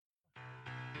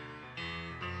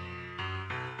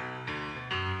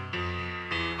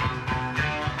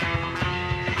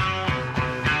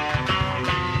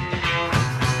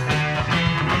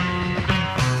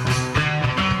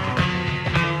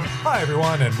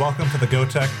everyone, and welcome to the Go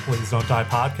Tech Please Don't Die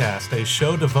podcast, a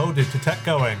show devoted to tech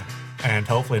going and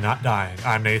hopefully not dying.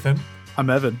 I'm Nathan. I'm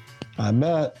Evan. I'm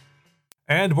Matt.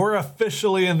 And we're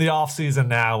officially in the off season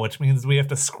now, which means we have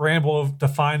to scramble to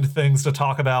find things to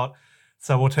talk about.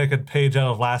 So we'll take a page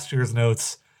out of last year's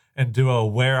notes and do a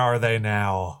Where Are They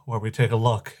Now, where we take a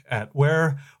look at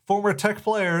where former tech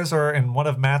players, or in one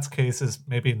of Matt's cases,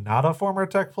 maybe not a former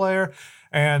tech player,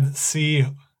 and see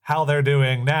how they're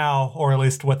doing now, or at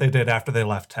least what they did after they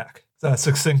left tech. Is that a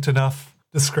succinct enough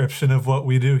description of what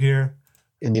we do here?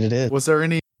 Indeed it is. Was there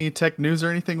any tech news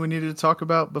or anything we needed to talk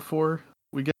about before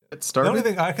we get started? The only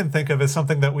thing I can think of is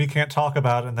something that we can't talk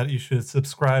about and that you should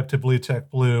subscribe to Bleed Tech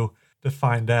Blue to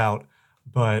find out,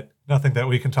 but nothing that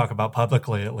we can talk about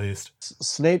publicly, at least.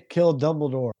 Snape killed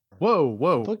Dumbledore. Whoa.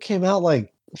 The book came out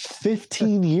like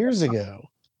 15 years ago.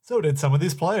 So did some of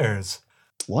these players.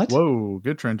 What? Whoa,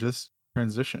 good transition.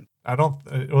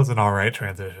 It was an all right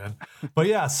transition. But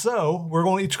yeah, so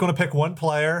we're each going to pick one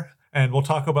player, and we'll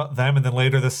talk about them, and then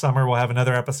later this summer we'll have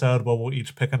another episode where we'll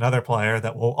each pick another player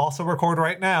that we'll also record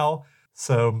right now.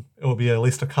 So it will be at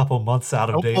least a couple months out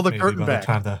of Don't date pull the maybe curtain by back. the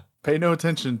time the... Pay no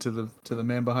attention to the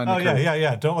man behind the curtain.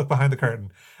 Yeah. Don't look behind the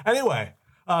curtain. Anyway,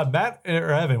 Matt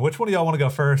or Evan, which one of y'all want to go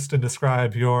first and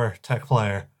describe your tech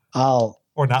player? I'll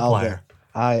Player.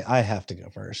 I have to go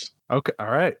first. Okay, all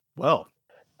right. Well,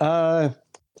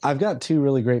 I've got two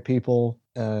really great people,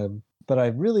 but I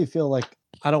really feel like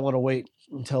I don't want to wait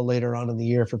until later on in the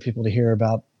year for people to hear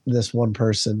about this one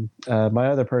person. My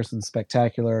other person's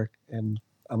spectacular, and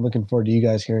I'm looking forward to you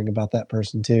guys hearing about that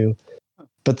person too.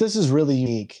 But this is really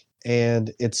unique,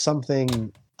 and it's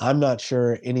something I'm not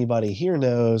sure anybody here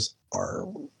knows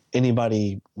or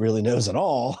anybody really knows at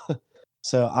all.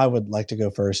 So I would like to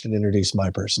go first and introduce my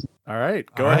person. all right.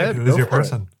 Go All right, ahead. Who's Go your for it.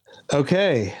 person?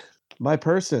 Okay, my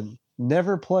person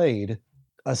never played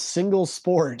a single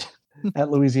sport at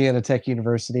Louisiana Tech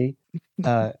University.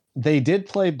 They did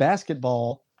play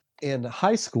basketball in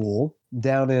high school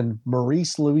down in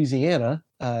Maurice, Louisiana,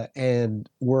 and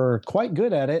were quite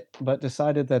good at it, but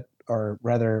decided that, or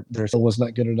rather, their skill was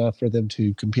not good enough for them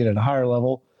to compete at a higher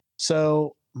level.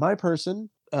 So my person,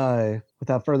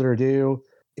 without further ado,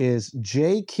 is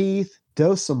J. Keith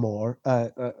Dosamore.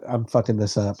 I'm fucking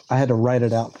this up. I had to write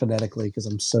it out phonetically because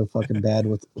I'm so fucking bad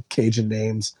with Cajun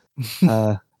names.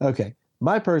 Okay.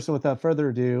 My person, without further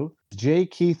ado, J.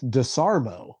 Keith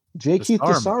DeSarmo. J. Keith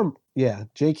DeSarmo. Yeah,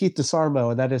 J. Keith DeSarmo,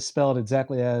 and that is spelled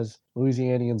exactly as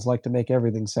Louisianians like to make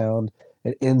everything sound.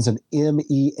 It ends in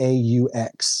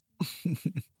M-E-A-U-X.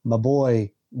 My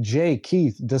boy, J.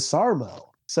 Keith DeSarmo.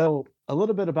 So a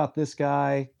little bit about this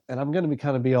guy, and I'm going to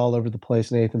kind of be all over the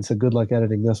place, Nathan, so good luck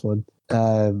editing this one.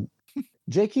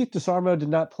 J. Keith DeSarmo did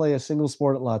not play a single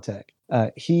sport at La Tech.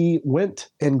 He went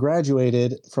and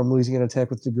graduated from Louisiana Tech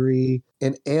with a degree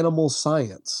in animal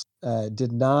science.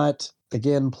 Did not,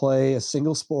 again, play a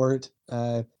single sport.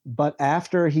 But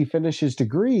after he finished his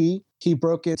degree, he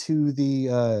broke into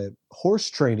the horse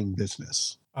training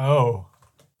business. Oh.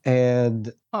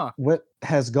 And what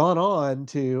has gone on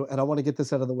to, and I want to get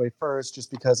this out of the way first,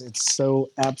 just because it's so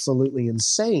absolutely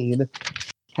insane,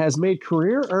 has made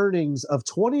career earnings of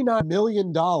 $29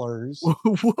 million.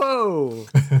 Whoa.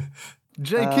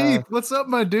 Jay Keith, what's up,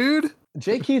 my dude?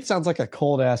 Jay Keith sounds like a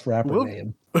cold-ass rapper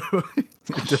name.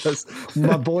 It does.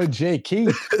 My boy Jay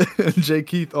Keith. Jay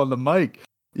Keith on the mic.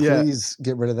 Yeah. Please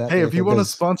get rid of that. Hey, if you want to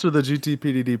sponsor the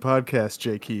GTPDD podcast,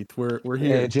 Jay Keith, we're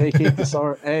here. Hey, Jay Keith,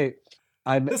 hey.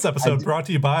 This episode brought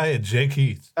to you by J.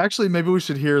 Keith. Actually, maybe we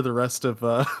should hear the rest of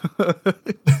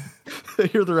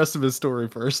his story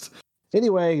first.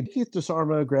 Anyway, Keith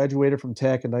DeSarmo graduated from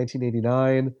Tech in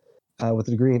 1989 with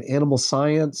a degree in animal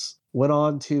science. Went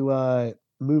on to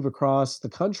move across the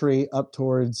country up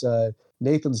towards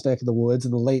Nathan's neck of the woods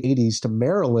in the late 80s to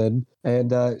Maryland,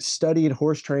 and studied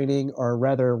horse training, or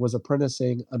rather was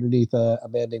apprenticing underneath a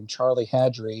man named Charlie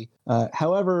Hadry.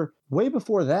 However, way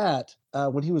before that,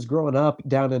 when he was growing up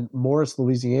down in Maurice,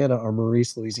 Louisiana, or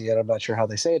Maurice, Louisiana, I'm not sure how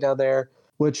they say it down there,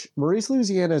 which Maurice,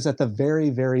 Louisiana is at the very,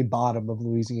 very bottom of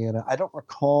Louisiana. I don't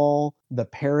recall the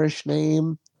parish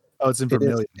name. Oh, it's in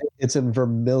Vermilion. It's in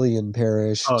Vermilion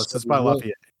Parish. Oh, so it's by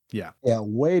Lafayette. Yeah. Yeah,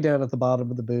 way down at the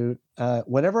bottom of the boot.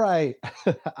 Whenever I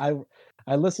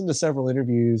listened to several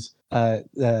interviews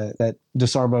that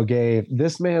DeSarmo gave,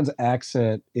 this man's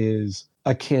accent is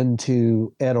akin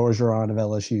to Ed Orgeron of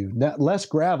LSU. Not less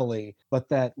gravelly, but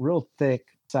that real thick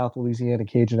South Louisiana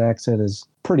Cajun accent is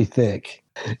pretty thick.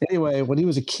 Anyway, when he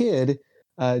was a kid,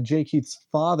 Jay Keith's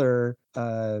father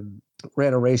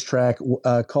ran a racetrack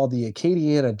called the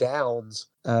Acadiana Downs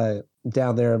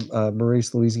down there in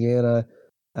Maurice, Louisiana.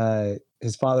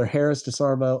 His father, Harris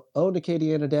DeSarmo, owned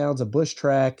Acadiana Downs, a bush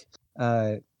track.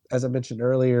 As I mentioned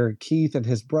earlier, Keith and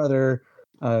his brother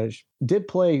did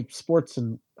play sports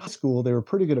in high school. They were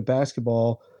pretty good at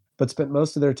basketball, but spent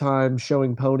most of their time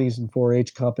showing ponies in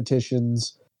 4-H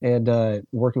competitions and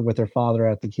working with their father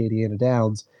at the Acadiana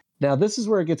Downs. Now, this is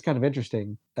where it gets kind of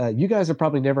interesting. You guys have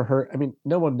probably never heard, I mean,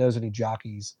 no one knows any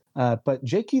jockeys, but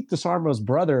J. Keith DeSarmo's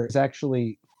brother is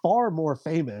actually far more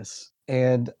famous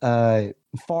and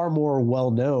far more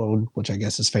well-known, which I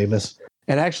guess is famous,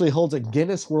 and actually holds a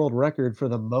Guinness World Record for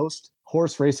the most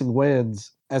horse racing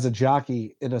wins as a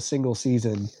jockey in a single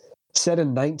season, set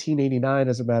in 1989,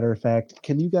 as a matter of fact.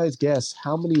 Can you guys guess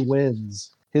how many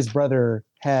wins his brother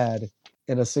had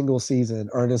in a single season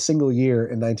or in a single year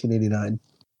in 1989?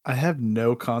 I have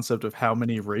no concept of how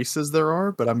many races there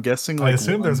are, but I'm guessing I like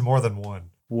assume there's more than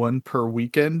one. one per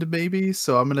weekend, maybe.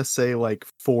 So I'm gonna say like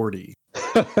 40.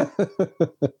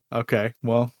 Okay,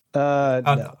 well,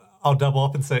 No. I'll double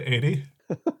up and say 80.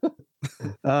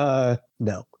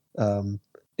 No.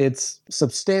 It's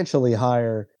substantially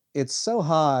higher. It's so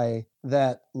high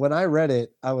that when I read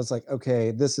it, I was like,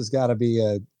 okay, this has got to be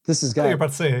You're about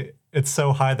to say it's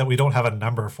so high that we don't have a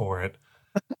number for it.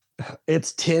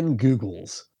 It's 10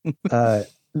 Googles. No.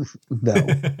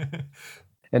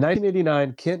 In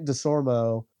 1989, Kent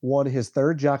DeSormo won his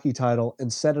third jockey title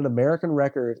and set an American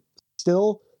record,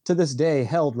 still to this day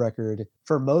held record,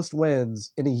 for most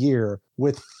wins in a year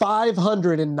with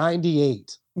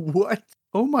 598. what?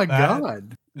 Oh my That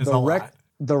God. is a lot.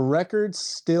 The record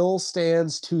still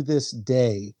stands to this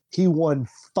day. He won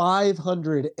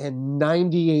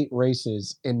 598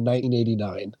 races in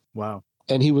 1989. Wow.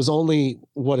 And he was only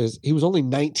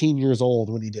 19 years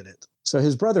old when he did it. So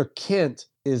his brother Kent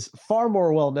is far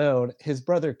more well known. His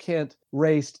brother Kent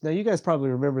raced. Now you guys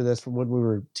probably remember this from when we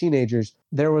were teenagers.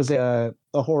 There was a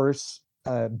horse,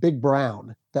 Big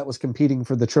Brown, that was competing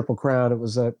for the Triple Crown. It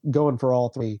was going for all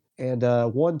three, and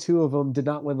won two of them. Did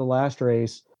not win the last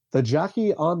race. The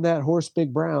jockey on that horse,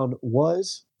 Big Brown,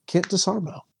 was Kent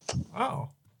DeSarmo. Oh.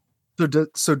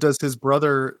 So does his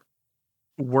brother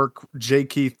work, J.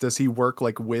 Keith, does he work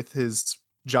like with his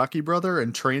jockey brother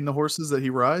and train the horses that he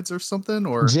rides or something?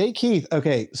 Or J. Keith.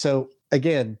 Okay, so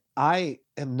again, I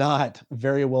am not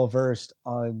very well versed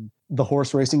on the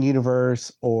horse racing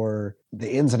universe or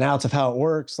the ins and outs of how it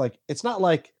works. Like, it's not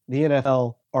like the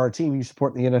NFL or a team you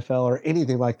support in the NFL or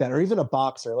anything like that, or even a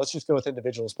boxer. Let's just go with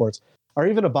individual sports, or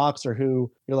even a boxer who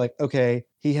you're like, okay,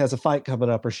 he has a fight coming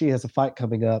up or she has a fight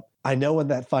coming up. I know when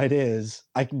that fight is.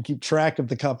 I can keep track of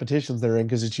the competitions they're in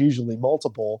because it's usually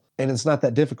multiple and it's not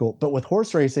that difficult. But with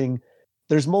horse racing,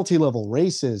 there's multi-level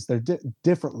races. There are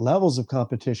different levels of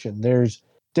competition. There's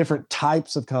different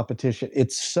types of competition.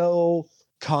 It's so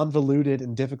convoluted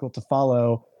and difficult to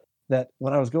follow that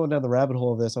when I was going down the rabbit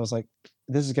hole of this, I was like,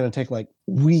 this is going to take like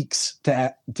weeks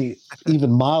to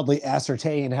even mildly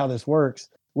ascertain how this works,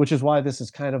 which is why this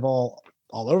is kind of all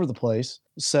over the place.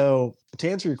 So to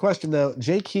answer your question, though,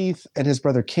 J. Keith and his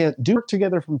brother Kent do work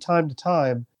together from time to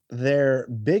time. Their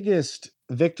biggest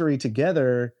victory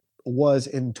together was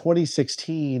in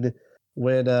 2016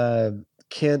 when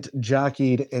Kent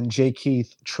jockeyed and J.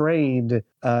 Keith trained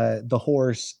the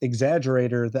horse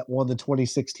Exaggerator that won the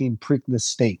 2016 Preakness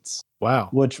States. wow.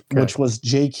 Which was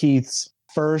J. Keith's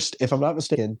first, if I'm not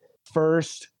mistaken,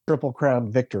 first Triple Crown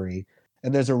victory.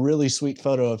 And there's a really sweet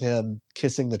photo of him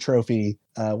kissing the trophy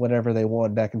whenever they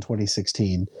won back in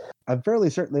 2016. I'm fairly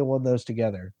certain they won those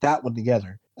together, that one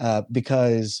together,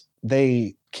 because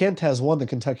Kent has won the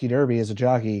Kentucky Derby as a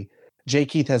jockey. J.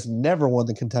 Keith has never won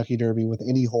the Kentucky Derby with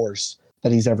any horse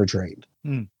that he's ever trained.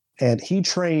 And he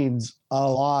trains a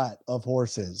lot of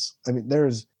horses. I mean,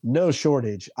 there's no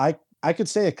shortage. I could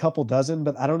say a couple dozen,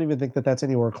 but I don't even think that that's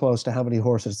anywhere close to how many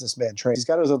horses this man trains. He's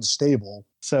got his own stable,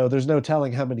 so there's no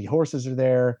telling how many horses are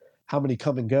there, how many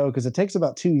come and go, because it takes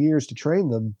about 2 years to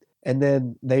train them, and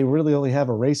then they really only have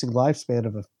a racing lifespan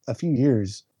of a few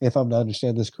years, if I'm to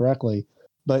understand this correctly.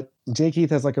 But J. Keith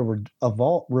has like a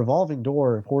revolving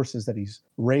door of horses that he's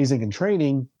raising and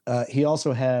training. He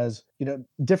also has,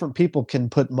 different people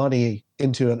can put money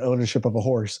into an ownership of a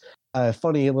horse.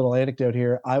 Funny little anecdote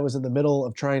here. I was in the middle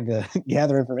of trying to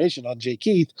gather information on J.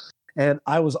 Keith, and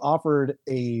I was offered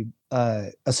a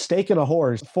stake in a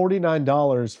horse,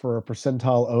 $49 for a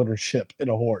percentile ownership in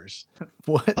a horse.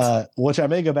 What? Which I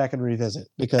may go back and revisit,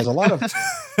 because a lot of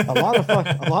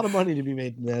money to be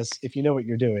made in this if you know what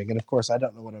you're doing. And of course, I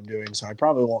don't know what I'm doing, so I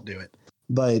probably won't do it.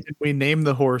 But We name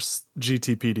the horse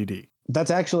GTPDD.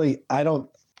 that's actually I don't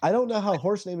know how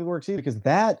horse naming works either, because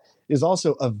that is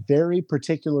also a very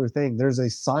particular thing. There's a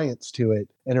science to it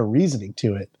and a reasoning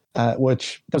to it,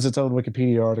 which has its own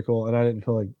Wikipedia article, and I didn't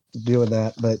feel like doing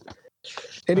that. But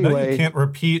I know you Anyway, can't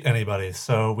repeat anybody,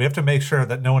 so we have to make sure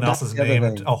that no one else That's has the other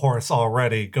named thing. a horse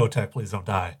already. Go Tech, please don't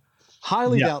die.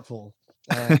 highly Yeah. doubtful.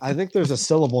 I think there's a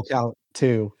syllable count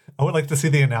too. I would like to see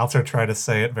the announcer try to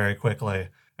say it very quickly.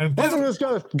 And Let's please,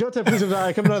 go to please don't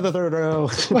die. Coming out of the third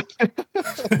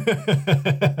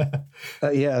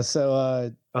row. Yeah.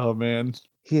 So Oh man.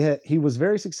 he was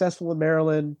very successful in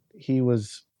Maryland. He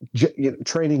was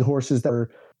training horses that were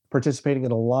participating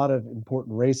in a lot of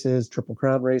important races, Triple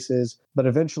Crown races, but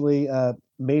eventually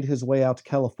made his way out to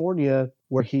California,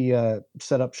 where he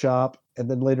set up shop, and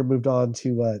then later moved on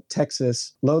to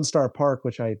Texas, Lone Star Park,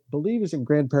 which I believe is in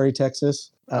Grand Prairie,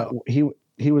 Texas.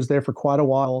 He was there for quite a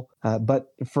while,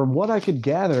 but from what I could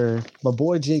gather, my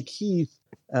boy Jay Keith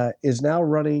is now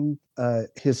running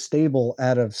his stable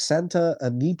out of Santa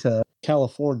Anita,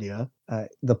 California.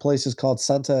 The place is called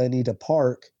Santa Anita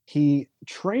Park. He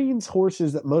trains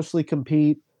horses that mostly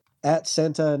compete at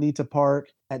Santa Anita Park,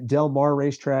 at Del Mar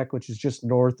Racetrack, which is just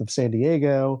north of San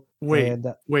Diego. Wait,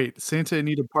 Santa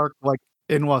Anita Park, like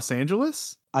in Los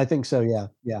Angeles? I think so. Yeah.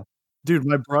 Dude,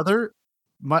 my brother,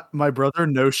 my brother,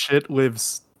 no shit,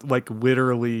 lives like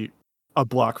literally a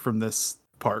block from this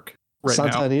park right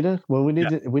Santa now. Anita. Well, we need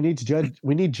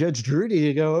Judge Drudy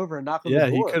to go over and knock on Yeah,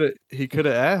 the door. he could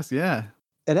have asked. Yeah.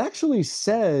 It actually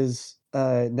says,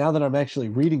 now that I'm actually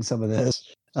reading some of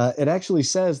this, it actually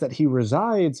says that he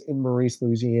resides in Maurice,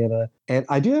 Louisiana. And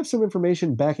I do have some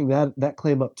information backing that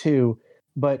claim up too.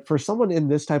 But for someone in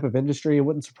this type of industry, it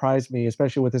wouldn't surprise me,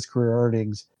 especially with his career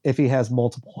earnings, if he has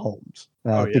multiple homes.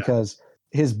 Because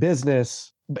his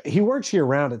business, he works year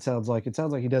round, it sounds like. It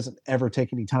sounds like he doesn't ever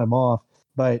take any time off.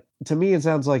 But to me, it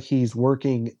sounds like he's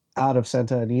working out of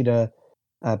Santa Anita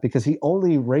because he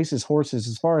only races horses.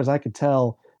 As far as I could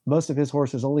tell, most of his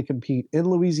horses only compete in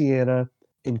Louisiana,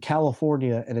 in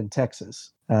California, and in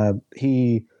Texas.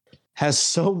 He has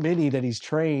so many that he's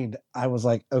trained. I was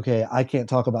like, okay, I can't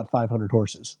talk about 500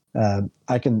 horses.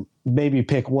 I can maybe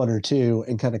pick one or two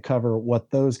and kind of cover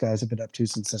what those guys have been up to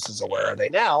since this is a Where Are They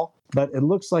Now? But it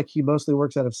looks like he mostly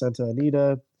works out of Santa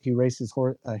Anita. He races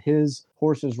his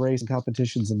horses race in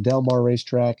competitions in Del Mar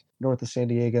Racetrack, north of San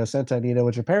Diego, Santa Anita,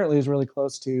 which apparently is really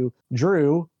close to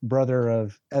Drew, brother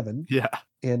of Evan. Yeah.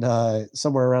 In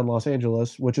somewhere around Los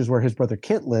Angeles, which is where his brother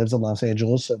Kent lives in Los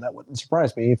Angeles. So that wouldn't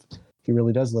surprise me if he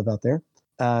really does live out there.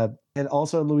 And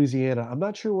also in Louisiana. I'm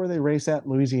not sure where they race at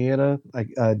in Louisiana. I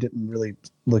didn't really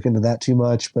look into that too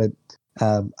much, but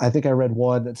I think I read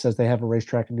one that says they have a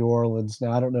racetrack in New Orleans.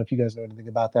 Now, I don't know if you guys know anything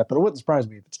about that, but it wouldn't surprise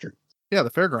me if it's true. Yeah, the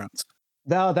fairgrounds.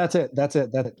 No, that's it.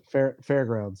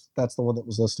 Fairgrounds. That's the one that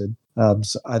was listed.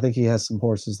 So I think he has some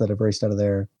horses that have raced out of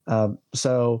there.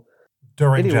 So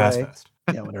during Jazz Fest.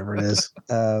 Yeah, whatever it is.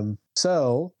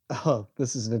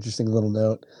 This is an interesting little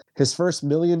note. His first $1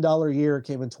 million year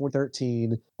came in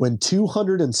 2013 when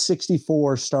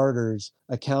 264 starters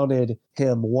accounted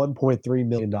him $1.3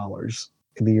 million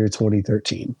in the year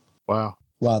 2013. Wow.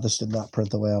 Wow, this did not print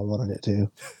the way I wanted it to.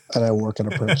 And I work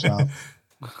in a print shop.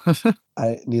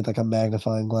 I need like a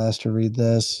magnifying glass to read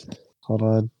this. Hold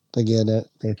on. Again,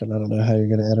 Nathan, I don't know how you're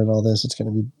going to edit all this. It's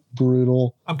going to be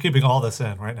brutal. I'm keeping all this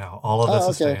in right now. All of this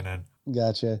is staying in.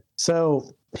 Gotcha.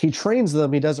 So he trains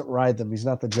them. He doesn't ride them. He's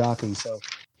not the jockey. So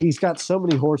he's got so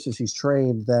many horses he's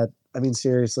trained that, I mean,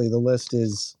 seriously, the list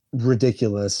is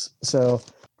ridiculous. So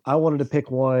I wanted to pick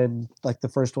one, like the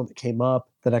first one that came up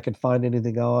that I could find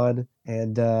anything on.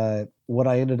 And what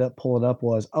I ended up pulling up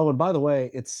was, and by the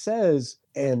way, it says,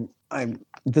 and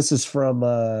this is from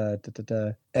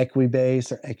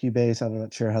Equibase or Ecubase. I'm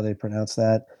not sure how they pronounce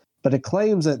that. But it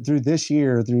claims that through this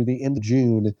year, through the end of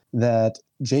June, that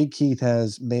Jay Keith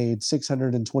has made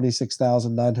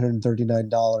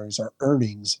 $626,939 or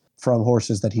earnings from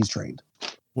horses that he's trained.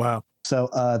 Wow. So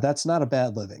that's not a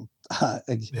bad living.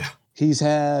 He's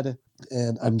had,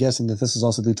 and I'm guessing that this is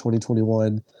also through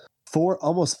 2021,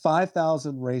 almost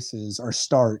 5,000 races or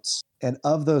starts. And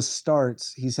of those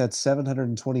starts, he's had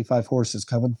 725 horses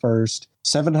come in first,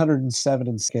 707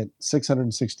 in second,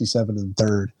 667 in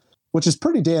third. Which is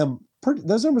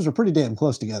those numbers are pretty damn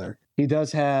close together. He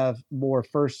does have more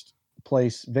first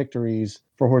place victories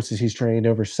for horses he's trained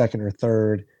over second or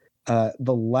third.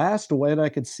 The last win I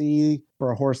could see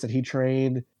for a horse that he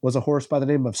trained was a horse by the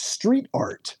name of Street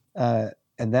Art. And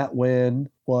that win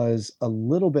was a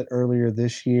little bit earlier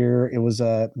this year. It was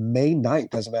May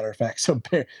 9th, as a matter of fact. So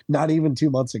not even 2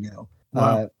 months ago.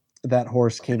 Wow. That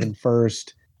horse came in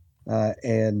first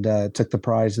and took the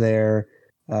prize there.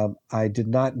 I did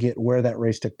not get where that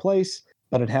race took place,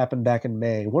 but it happened back in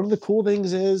May. One of the cool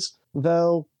things is,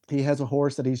 though, he has a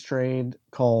horse that he's trained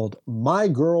called My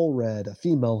Girl Red, a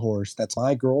female horse. That's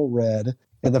My Girl Red.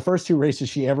 And the first two races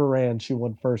she ever ran, she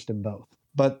won first in both.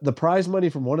 But the prize money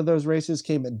from one of those races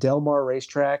came at Del Mar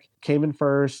Racetrack, came in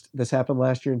first. This happened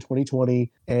last year in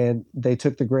 2020, and they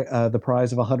took the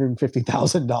prize of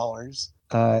 $150,000.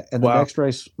 And Wow.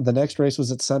 the next race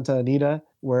was at Santa Anita,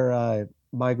 where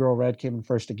My Girl Red came in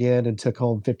first again and took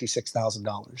home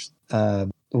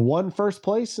 $56,000. Won first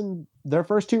place in their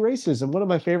first two races. And one of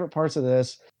my favorite parts of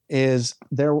this is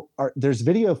there's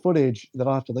video footage that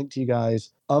I'll have to link to you guys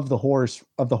of the horse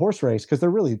race, because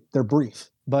they're brief,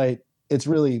 but it's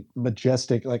really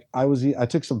majestic. Like I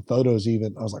took some photos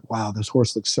even. I was like, wow, this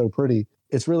horse looks so pretty.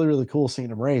 It's really, really cool seeing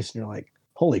him race. And you're like,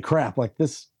 holy crap, like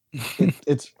this,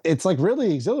 it's like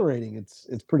really exhilarating.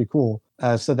 It's pretty cool.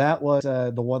 So that was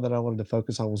the one that I wanted to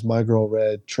focus on was My Girl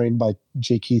Red, trained by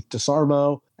J. Keith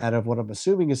DeSarmo out of what I'm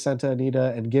assuming is Santa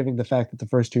Anita. And given the fact that the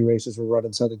first two races were run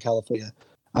in Southern California,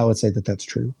 I would say that that's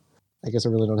true. I guess I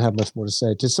really don't have much more to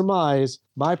say. To surmise,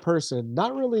 my person,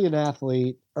 not really an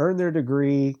athlete, earned their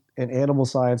degree in animal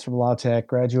science from La Tech,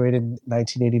 graduated in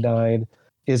 1989.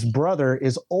 His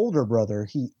older brother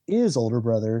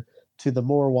to the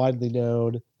more widely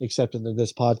known, except in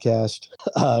this podcast,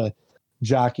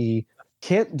 jockey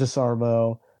Kent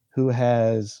DeSarmo, who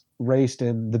has raced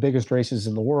in the biggest races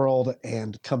in the world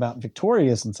and come out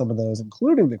victorious in some of those,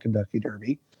 including the Kentucky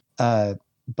Derby.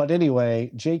 But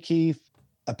anyway, J. Keith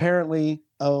apparently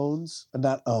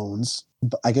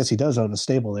but I guess he does own a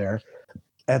stable there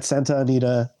at Santa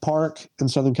Anita Park in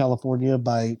Southern California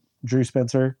by Drew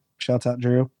Spencer. Shouts out,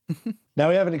 Drew. Now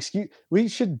we have an excuse. We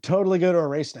should totally go to a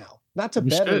race now. Not to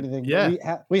bet or anything,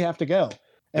 but we have to go.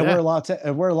 And wear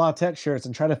La Tech shirts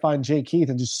and try to find J. Keith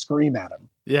and just scream at him.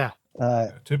 Yeah.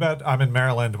 Too bad I'm in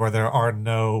Maryland where there are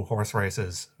no horse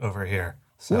races over here.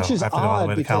 So Which is I have to go all the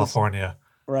way to California.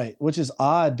 Right, which is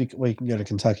odd. Well, you can go to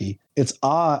Kentucky. It's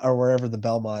odd, or wherever the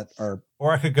Belmont are.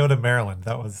 Or I could go to Maryland.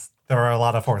 There are a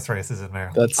lot of horse races in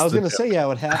Maryland. I was going to say, yeah, it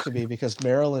would have to be, because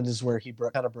Maryland is where he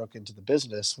kind of broke into the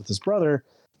business with his brother.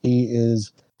 He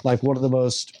is like one of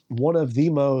the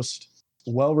most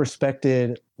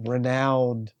well-respected,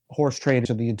 renowned horse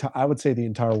trainers in the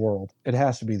entire world. It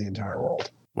has to be the entire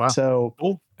world. Wow. So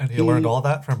cool. And he learned all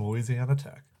that from Louisiana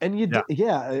Tech. And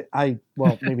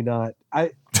well, maybe not.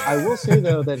 I will say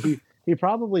though that he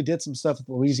probably did some stuff at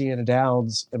the Louisiana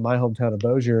Downs in my hometown of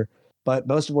Bossier, but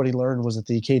most of what he learned was at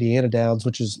the Acadiana Downs,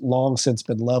 which has long since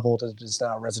been leveled and is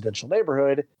now a residential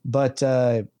neighborhood. But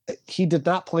he did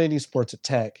not play any sports at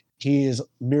Tech. He is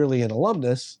merely an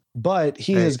alumnus, but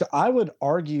I would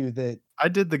argue that I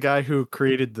did the guy who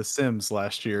created The Sims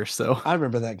last year, so I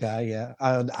remember that guy. Yeah,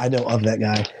 I know of that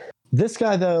guy. This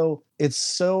guy, though, it's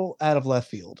so out of left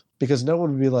field, because no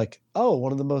one would be like, oh,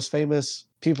 one of the most famous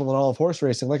people in all of horse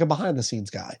racing, like a behind-the-scenes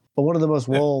guy. But one of the most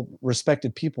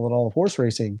well-respected people in all of horse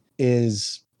racing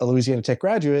is a Louisiana Tech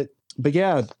graduate. But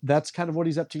yeah, that's kind of what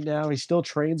he's up to now. He still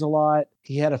trains a lot.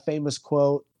 He had a famous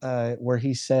quote where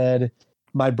he said,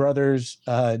 my brother's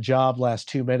job lasts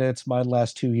 2 minutes, mine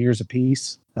lasts 2 years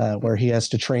apiece, where he has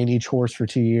to train each horse for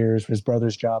 2 years. His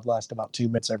brother's job lasts about 2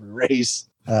 minutes every race.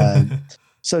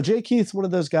 So J. Keith's one of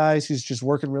those guys who's just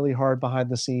working really hard behind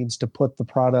the scenes to put the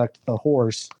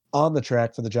horse, on the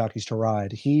track for the jockeys to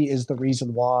ride. He is the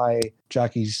reason why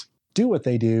jockeys do what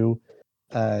they do,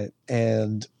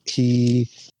 and he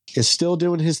is still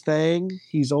doing his thing.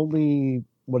 He's only,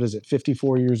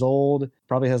 54 years old,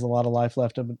 probably has a lot of life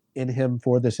left in him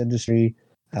for this industry.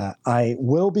 I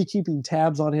will be keeping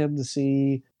tabs on him to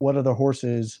see what other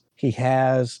horses he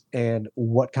has and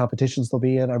what competitions they'll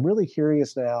be in. I'm really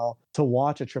curious now to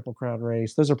watch a Triple Crown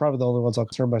race. Those are probably the only ones I'll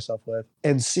concern myself with,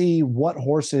 and see what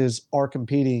horses are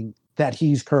competing that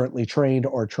he's currently trained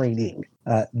or training.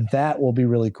 That will be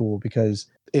really cool, because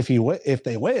if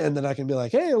they win, then I can be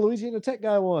like, hey, a Louisiana Tech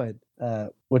guy won,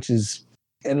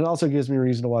 and it also gives me a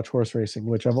reason to watch horse racing,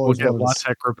 which I've always wanted. La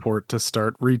Tech Report to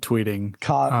start retweeting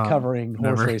covering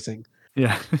horse racing.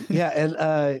 Yeah. Yeah.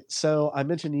 And so I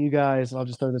mentioned to you guys, and I'll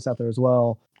just throw this out there as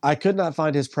well, I could not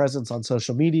find his presence on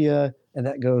social media, and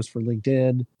that goes for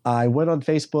LinkedIn. I went on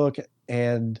Facebook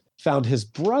and found his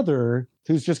brother,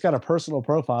 who's just got a personal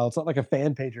profile. It's not like a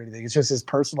fan page or anything. It's just his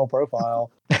personal profile.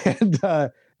 And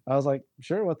I was like,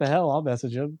 sure, what the hell? I'll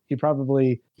message him. He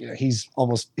probably, he's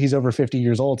over 50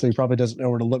 years old, so he probably doesn't know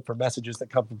where to look for messages that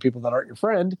come from people that aren't your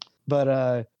friend.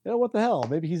 But, what the hell?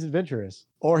 Maybe he's adventurous.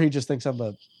 Or he just thinks I'm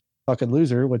a fucking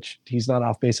loser, which he's not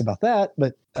off base about that.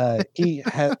 But he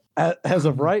has, as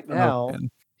of right now,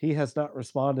 he has not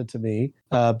responded to me.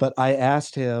 But I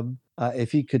asked him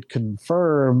if he could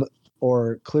confirm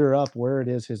or clear up where it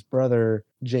is his brother,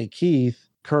 J. Keith,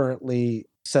 currently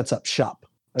sets up shop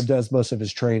and does most of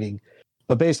his training.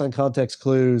 But based on context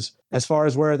clues, as far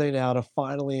as where are they now, to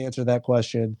finally answer that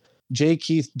question, J.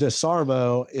 Keith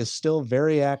DeSarmo is still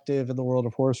very active in the world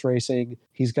of horse racing.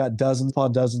 He's got dozens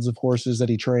upon dozens of horses that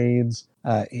he trains.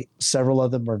 Several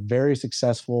of them are very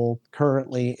successful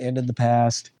currently and in the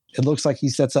past. It looks like he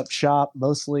sets up shop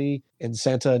mostly in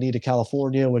Santa Anita,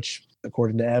 California, which,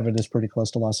 according to Evan, is pretty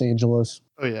close to Los Angeles.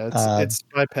 Oh yeah, it's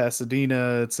by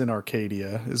Pasadena. It's in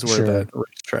Arcadia, is where Sure. that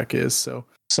racetrack is. So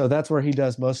that's where he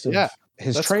does most of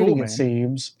his that's training, cool, it man.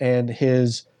 seems. And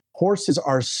his horses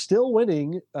are still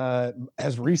winning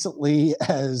as recently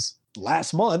as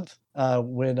last month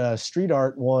when Street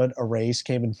Art won a race,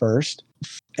 came in first,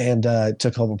 and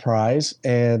took home a prize.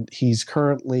 And he's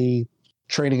currently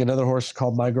training another horse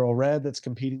called My Girl Red that's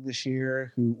competing this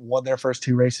year, who won their first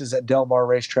 2 races at Del Mar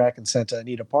Racetrack in Santa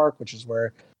Anita Park, which is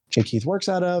where Jay Keith works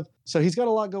out of. So he's got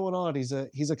a lot going on. He's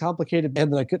a complicated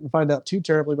man that I couldn't find out too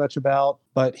terribly much about,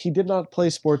 but he did not play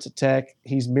sports at Tech.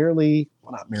 He's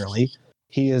not merely,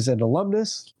 he is an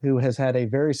alumnus who has had a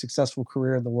very successful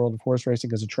career in the world of horse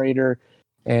racing as a trainer,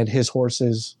 and his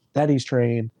horses that he's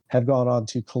trained have gone on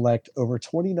to collect over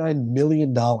 $29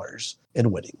 million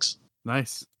in winnings.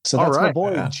 nice. So All that's my right.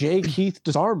 boy, Yeah. J. Keith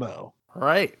DeSarmo. All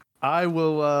right. I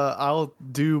will. I'll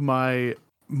do my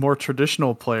more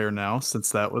traditional player now,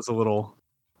 since that was a little,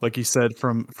 like you said,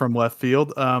 from left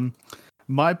field.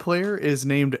 My player is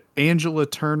named Angela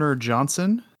Turner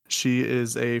Johnson. She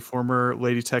is a former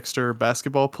Lady Texter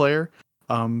basketball player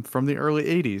from the early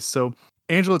 80s. So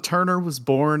Angela Turner was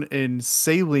born in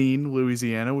Saline,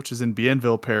 Louisiana, which is in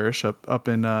Bienville Parish, up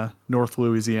in North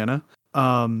Louisiana.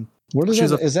 Where does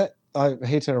She's that, is that? I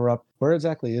hate to interrupt. Where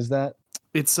exactly is that?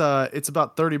 It's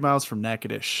about 30 miles from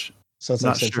Natchitoches. So it's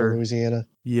Not like Central sure. Louisiana.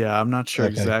 Yeah, I'm not sure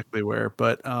Okay. exactly where,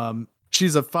 but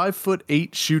she's a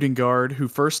 5'8" shooting guard who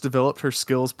first developed her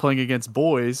skills playing against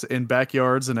boys in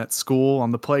backyards and at school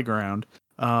on the playground.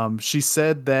 She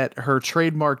said that her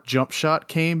trademark jump shot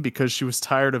came because she was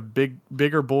tired of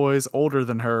bigger boys older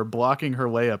than her blocking her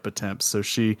layup attempts. So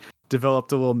she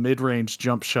developed a little mid-range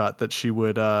jump shot that she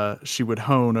would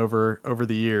hone over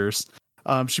the years.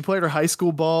 She played her high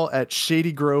school ball at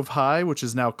Shady Grove High, which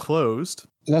is now closed.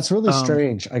 That's really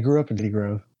strange. I grew up in Shady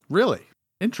Grove. Really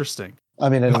interesting. I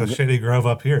mean, There's a Shady Grove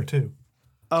up here too.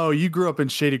 Oh, you grew up in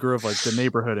Shady Grove, like the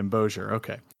neighborhood in Bossier.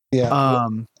 Okay. yeah.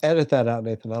 Edit that out,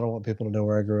 Nathan. I don't want people to know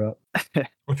where I grew up.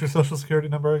 What's your social security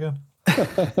number again?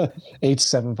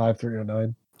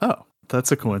 875-309. Oh,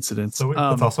 that's a coincidence. So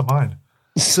that's also mine.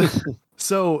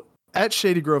 So at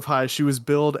Shady Grove High, she was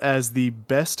billed as the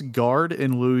best guard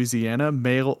in Louisiana,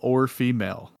 male or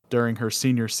female, during her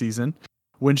senior season,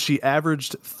 when she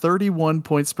averaged 31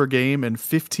 points per game and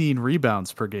 15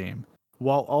 rebounds per game,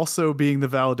 while also being the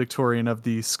valedictorian of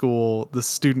the school, the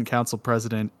student council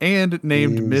president, and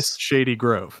named Jeez. Miss Shady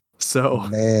Grove. So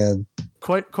Man.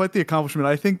 quite the accomplishment.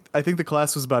 I think the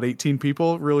class was about 18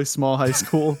 people, really small high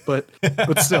school, but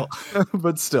still.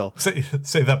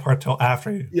 Save that part till after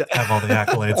you have all the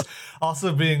accolades.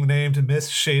 Also, being named Miss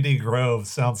Shady Grove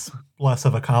sounds less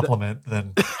of a compliment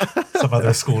than some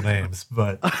other school names,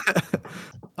 but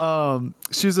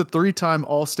she was a 3-time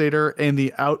All-Stater and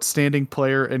the outstanding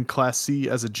player in Class C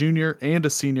as a junior and a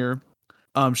senior.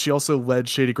 She also led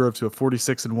Shady Grove to a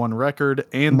 46-1 record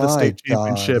and the state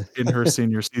championship in her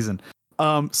senior season.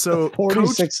 So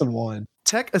 46-1.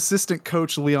 Tech assistant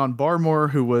coach Leon Barmore,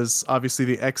 who was obviously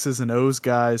the X's and O's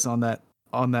guys on that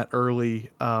early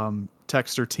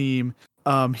Texter team,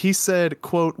 he said,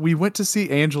 quote, "We went to see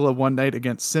Angela one night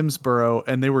against Simsboro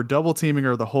and they were double teaming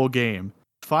her the whole game.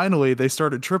 Finally, they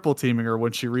started triple teaming her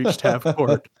when she reached half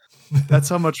court. That's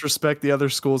how much respect the other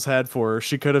schools had for her.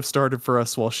 She could have started for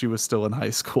us while she was still in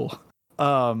high school."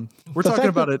 We're talking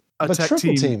about a Tech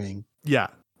team. Teaming. Yeah.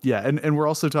 And we're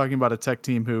also talking about a Tech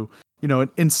team who,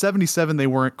 in 77, they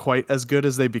weren't quite as good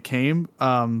as they became,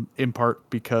 in part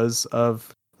because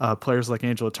of players like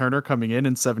Angela Turner coming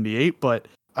in 78. But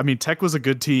I mean, Tech was a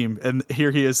good team. And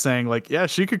here he is saying, like, yeah,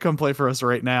 she could come play for us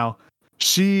right now.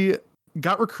 She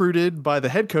got recruited by the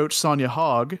head coach, Sonia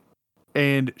Hogg,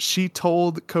 and she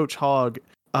told Coach Hogg,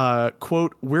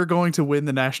 quote, "We're going to win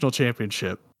the national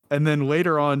championship." And then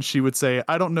later on, she would say,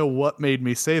 "I don't know what made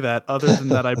me say that, other than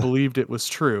that I believed it was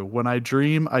true. When I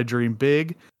dream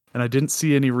big, and I didn't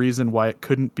see any reason why it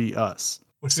couldn't be us."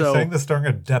 was she saying this during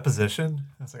a deposition?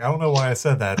 I was like, I don't know why I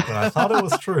said that, but I thought it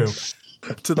was true.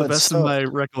 To the best of my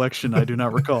recollection, I do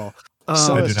not recall.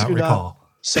 I do not recall.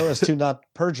 So as to not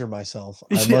perjure myself,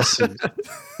 I must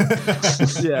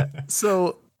see. Yeah.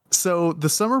 So the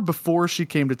summer before she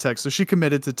came to Tech, so she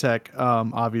committed to Tech,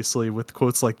 obviously with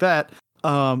quotes like that.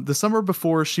 The summer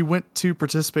before, she went to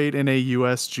participate in a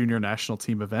U.S. junior national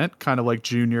team event, kind of like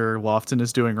Junior Lofton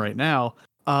is doing right now.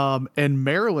 And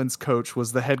Maryland's coach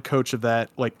was the head coach of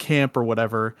that like camp or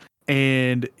whatever.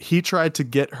 and he tried to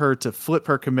get her to flip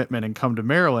her commitment and come to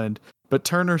Maryland. But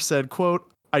Turner said, quote,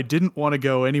 "I didn't want to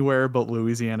go anywhere but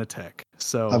Louisiana Tech."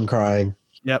 So I'm crying.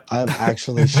 Yep. I'm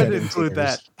actually had to shedding include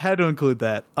tears. that. Had to include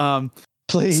that.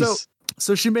 Please.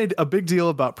 So she made a big deal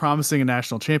about promising a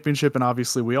national championship, and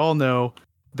obviously we all know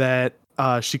that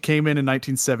she came in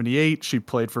 1978. She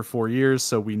played for 4 years,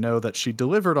 so we know that she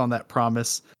delivered on that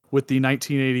promise with the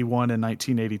 1981 and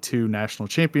 1982 national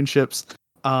championships.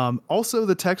 Also,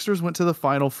 the Techsters went to the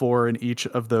Final Four in each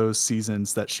of those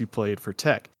seasons that she played for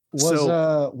Tech.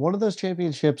 One of those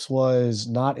championships was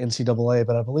not NCAA,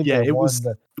 but I believe Yeah, they it won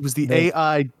was the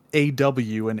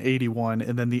AIAW in 81,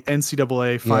 and then the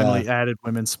NCAA finally added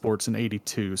women's sports in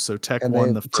 82. So Tech and won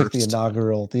they the first. took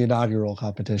the inaugural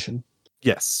competition.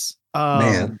 Yes.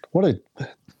 Man,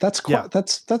 that's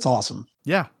awesome.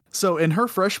 Yeah. So in her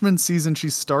freshman season, she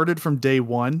started from day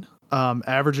one,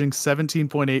 averaging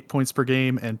 17.8 points per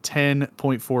game and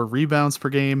 10.4 rebounds per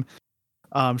game.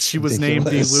 She was named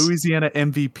the Louisiana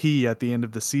MVP at the end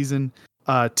of the season.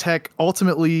 Tech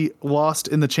ultimately lost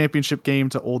in the championship game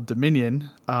to Old Dominion,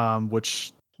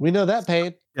 which we know that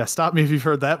paid. Yeah, stop me if you've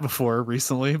heard that before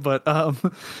recently. But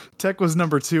Tech was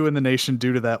number 2 in the nation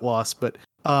due to that loss. But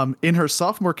in her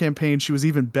sophomore campaign, she was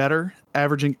even better,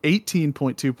 averaging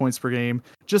 18.2 points per game,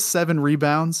 just 7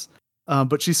 rebounds.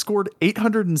 But she scored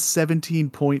 817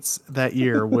 points that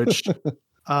year, which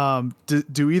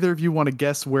do either of you want to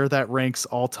guess where that ranks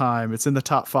all time? It's in the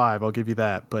top 5. I'll give you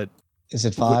that. But is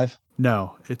it 5?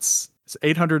 No, it's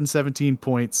 817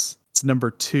 points. It's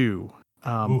number 2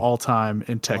 all time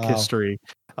in Tech history.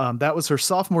 That was her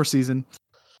sophomore season.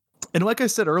 And like I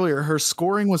said earlier, her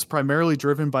scoring was primarily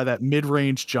driven by that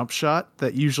mid-range jump shot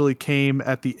that usually came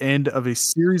at the end of a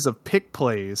series of pick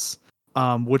plays,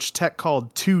 which Tech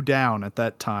called 2 down at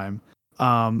that time.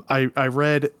 I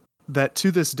read that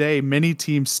to this day, many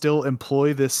teams still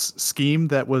employ this scheme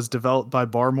that was developed by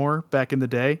Barmore back in the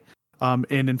day. And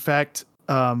in fact,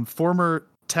 former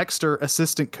Techster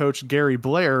assistant coach Gary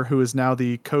Blair, who is now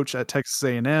the coach at Texas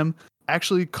A&M,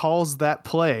 actually calls that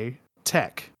play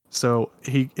Tech. So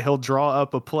he'll draw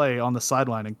up a play on the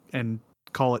sideline and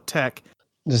call it Tech.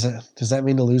 Does that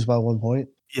mean to lose by 1 point?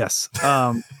 Yes,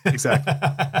 exactly.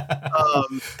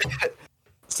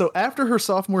 So after her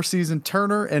sophomore season,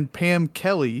 Turner and Pam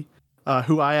Kelly,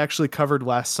 who I actually covered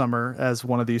last summer as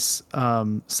one of these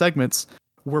segments,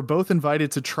 were both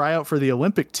invited to try out for the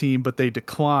Olympic team, but they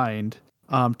declined.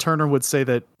 Turner would say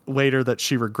that later that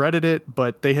she regretted it,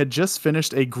 but they had just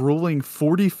finished a grueling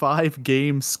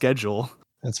 45-game schedule.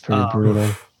 That's pretty brutal.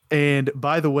 And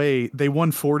by the way, they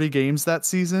won 40 games that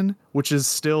season, which is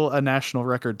still a national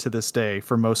record to this day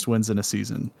for most wins in a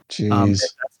season. Jeez.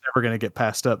 That's never going to get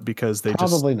passed up because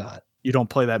you don't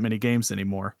play that many games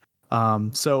anymore.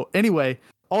 So anyway,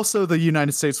 also the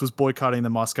United States was boycotting the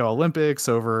Moscow Olympics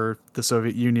over the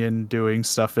Soviet Union doing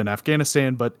stuff in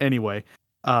Afghanistan. But anyway,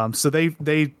 so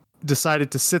they decided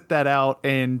to sit that out,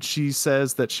 and she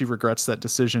says that she regrets that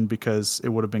decision because it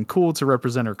would have been cool to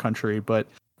represent her country. But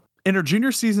in her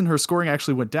junior season, her scoring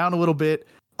actually went down a little bit,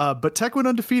 but Tech went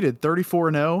undefeated,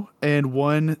 34-0, and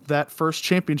won that first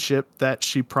championship that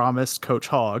she promised Coach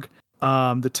Hogg.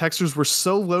 The Techsters were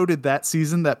so loaded that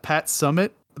season that Pat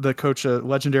Summitt, the coach,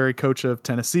 legendary coach of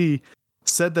Tennessee,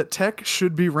 said that Tech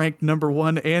should be ranked number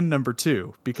 1 and number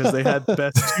 2 because they had the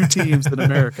best 2 teams in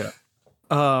America.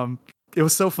 It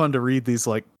was so fun to read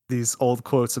these old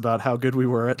quotes about how good we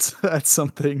were at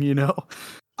something, you know.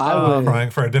 I'm crying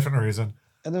for a different reason.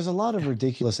 And there's a lot of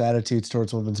ridiculous attitudes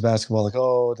towards women's basketball,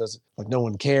 like no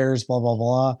one cares, blah blah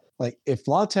blah. Like if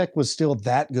La Tech was still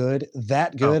that good,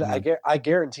 I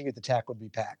guarantee you the TAC would be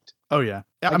packed. Oh yeah,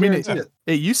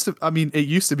 it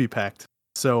used to be packed.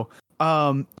 So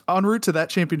en route to that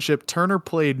championship, Turner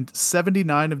played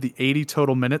 79 of the 80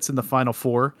 total minutes in the Final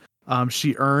Four.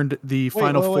 She earned the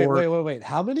Final Four. Wait.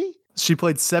 How many? She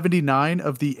played 79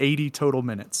 of the 80 total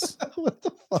minutes. What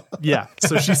the fuck? Yeah.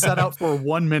 So she sat out for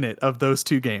 1 minute of those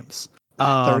 2 games.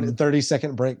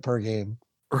 30-second break per game.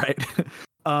 Right.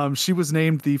 She was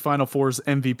named the Final Four's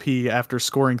MVP after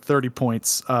scoring 30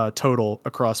 points total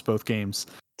across both games.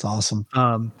 It's awesome.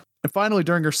 And finally,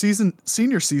 during her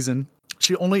senior season,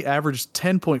 she only averaged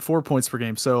 10.4 points per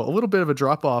game. So a little bit of a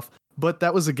drop off. But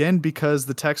that was again because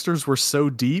the Techsters were so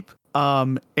deep.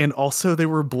 And also they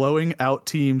were blowing out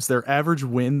teams. Their average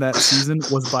win that season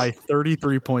was by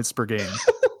 33 points per game.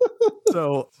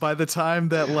 So by the time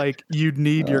that you'd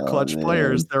need your clutch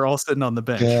players, they're all sitting on the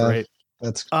bench, right?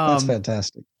 That's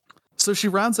fantastic. So she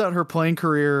rounds out her playing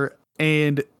career,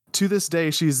 and to this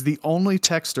day, she's the only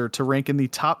Techster to rank in the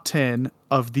top 10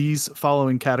 of these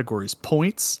following categories: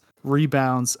 points,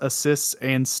 rebounds, assists,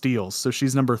 and steals. So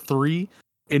she's number 3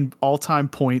 in all-time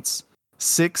points,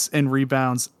 6 in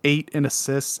rebounds, 8 in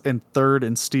assists, and 3rd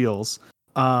in steals.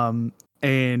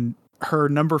 And her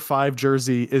number 5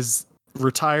 jersey is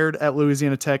retired at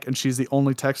Louisiana Tech, and she's the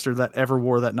only Texter that ever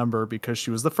wore that number because she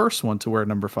was the first one to wear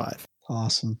number 5.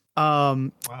 Awesome.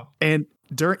 Wow. And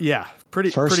pretty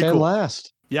First pretty and cool.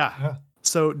 last. Yeah.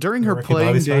 So during her Ricky playing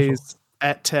Bobby special. days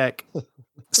at Tech,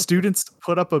 students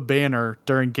put up a banner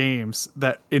during games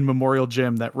that in Memorial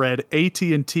Gym that read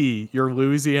AT&T, your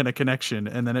Louisiana connection,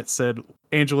 and then it said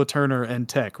Angela Turner and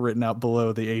Tech written out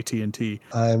below the AT&T.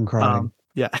 I'm crying.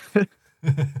 Yeah.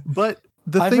 But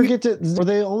the I thing, forget were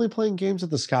they only playing games at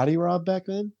the Scotty Rob back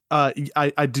then?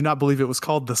 I do not believe it was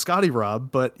called the Scotty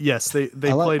Rob, but yes, they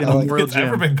played in I like- Memorial It's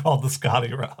ever Gym. been called the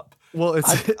Scotty Rob. Well, it's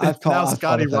I've now thought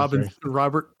Scotty of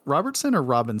that Robertson or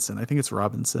Robinson. I think it's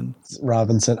Robinson.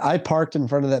 Robinson. I parked in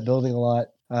front of that building a lot.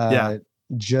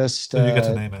 Just So you get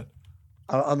to name it.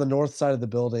 on the north side of the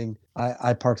building.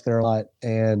 I parked there a lot,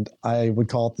 and I would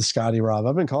call it the Scotty Rob.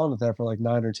 I've been calling it that for like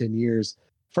 9 or 10 years.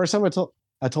 First time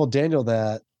I told Daniel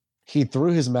that, he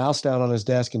threw his mouse down on his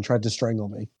desk and tried to strangle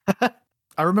me.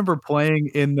 I remember playing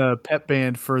in the pep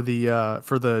band for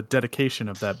the dedication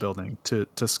of that building to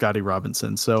Scotty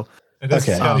Robinson. So It is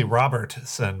Okay. Scotty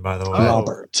Robertson, by the way.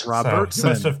 Robert. So Robertson. you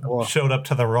must have showed up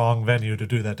to the wrong venue to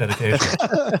do that dedication.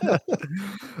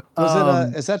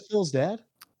 Is that Phil's dad?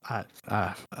 I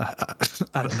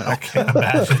don't know. I can't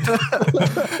imagine.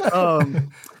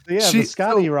 The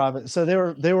Scotty Robin. So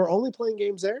they were only playing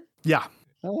games there? Yeah.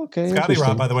 Oh, okay. Scotty interesting.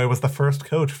 Rob, by the way, was the first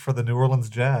coach for the New Orleans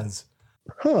Jazz.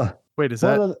 Huh. Wait, is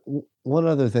that? One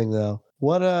other thing though.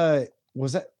 What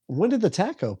was that? When did the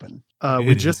TAC open?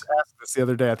 We just asked this the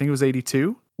other day. I think it was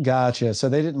 82. Gotcha. So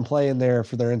they didn't play in there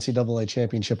for their NCAA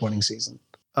championship winning season.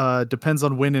 Depends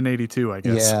on when in 82, I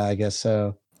guess. Yeah, I guess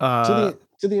so. Uh,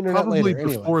 To the internet probably later.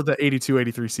 before the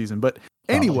 82-83 season. But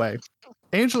anyway,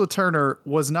 Angela Turner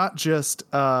was not just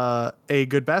a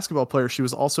good basketball player. She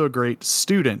was also a great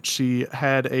student. She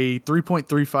had a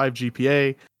 3.35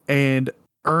 GPA and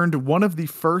earned one of the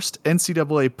first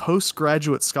NCAA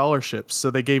postgraduate scholarships. So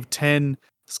they gave 10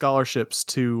 scholarships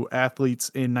to athletes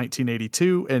in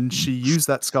 1982, and she used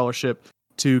that scholarship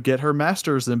to get her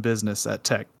master's in business at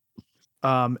Tech.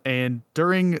 And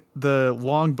during the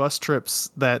long bus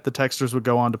trips that the Texters would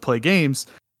go on to play games,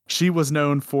 she was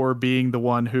known for being the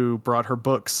one who brought her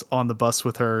books on the bus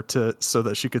with her so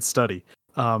that she could study,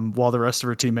 while the rest of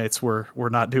her teammates were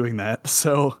not doing that.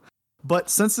 So, but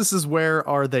since this is Where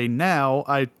Are They Now,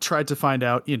 I tried to find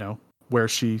out, where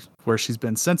she's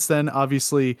been since then.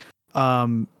 Obviously,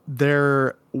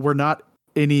 there were not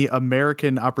any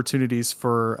American opportunities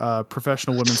for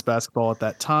professional women's basketball at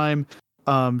that time.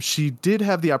 She did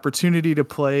have the opportunity to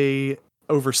play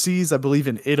overseas, I believe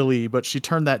in Italy, but she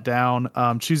turned that down,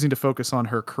 choosing to focus on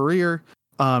her career.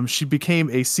 She became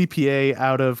a CPA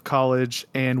out of college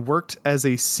and worked as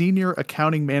a senior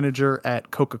accounting manager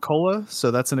at Coca-Cola.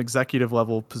 So that's an executive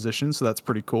level position. So that's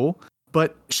pretty cool.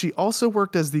 But she also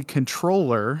worked as the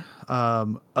controller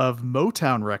of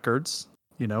Motown Records,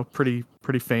 pretty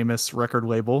famous record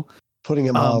label. Putting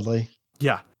it mildly.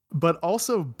 Yeah. But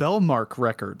also Bellmark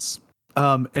Records.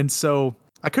 And so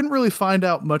I couldn't really find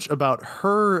out much about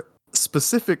her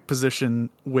specific position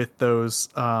with those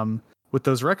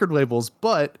record labels,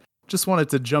 but just wanted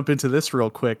to jump into this real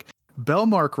quick.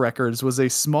 Bellmark Records was a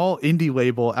small indie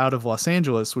label out of Los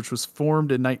Angeles, which was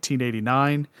formed in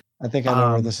 1989. I think I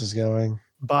know where this is going.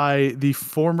 By the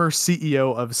former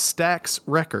CEO of Stax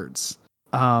Records.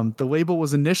 The label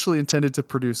was initially intended to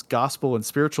produce gospel and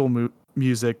spiritual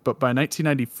music, but by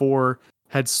 1994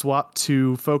 had swapped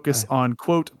to focus on,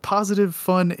 quote, positive,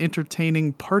 fun,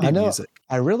 entertaining party music.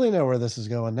 I really know where this is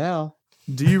going now.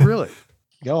 Do you really?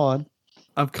 Go on.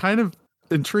 I'm kind of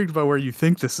intrigued by where you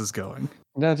think this is going.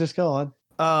 No, just go on.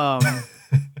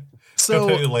 So I'll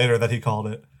tell you later that he called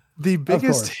it. The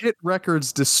biggest hit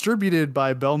records distributed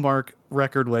by Bellmark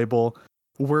record label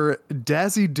were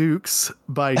Dazzy Dukes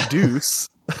by Deuce.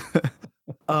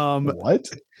 What?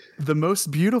 The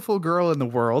Most Beautiful Girl in the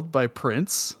World by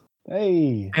Prince.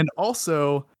 Hey. And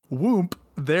also Whoop,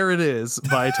 There It Is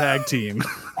by Tag Team.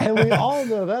 And we all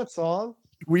know that song.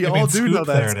 We all do know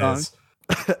that There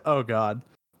song. Oh, God.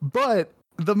 But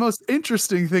the most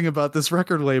interesting thing about this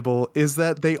record label is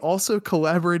that they also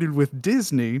collaborated with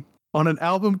Disney on an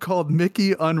album called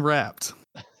Mickey Unwrapped.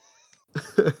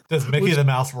 Does Mickey the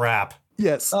Mouse rap?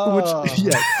 Yes. Oh. Which,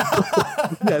 yes.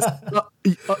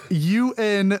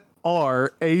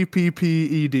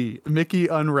 UNRAPPED. Mickey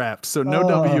Unwrapped. So no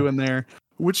W in there.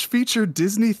 Which featured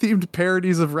Disney-themed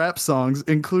parodies of rap songs,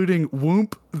 including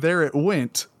Whoop, There It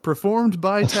Went, performed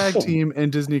by Tag Team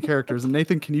and Disney characters. And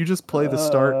Nathan, can you just play the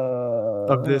start?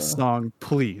 of this song,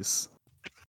 please.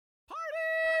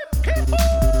 People!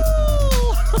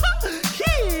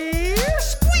 Here's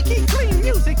squeaky clean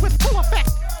music with full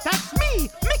effect. That's me,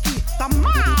 Mickey, the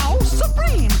Mouse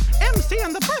Supreme,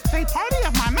 MCing the birthday party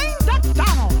of my main duck,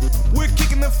 Donald. We're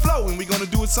kicking the flow and we're gonna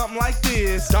do it something like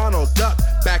this. Donald Duck,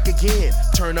 back again.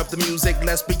 Turn up the music,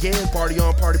 let's begin. Party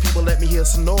on, party people, let me hear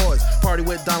some noise. Party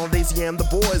with Donald, Daisy, and the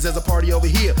boys. There's a party over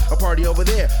here, a party over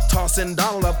there. Tossing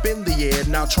Donald up in the air,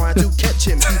 now trying to catch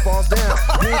him. He falls down.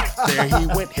 There he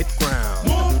went, hit ground.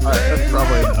 That's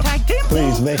probably enough. Tag team.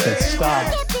 Please make it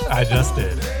stop. I just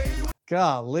did.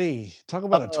 Golly, talk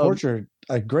about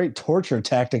a great torture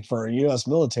tactic for a U.S.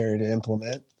 military to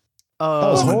implement. That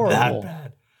was Wasn't horrible. that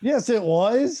bad. Yes, it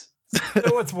was.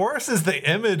 What's worse is the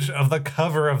image of the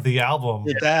cover of the album.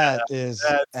 That is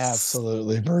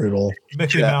absolutely brutal.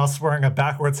 Mickey Mouse wearing a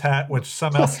backwards hat, which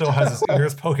somehow still has his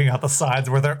ears poking out the sides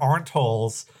where there aren't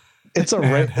holes. It's a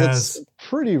And has it's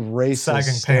pretty racist,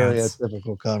 sagging pants.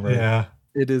 stereotypical cover. Yeah.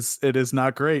 It is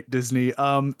not great, Disney.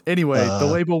 Anyway, the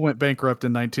label went bankrupt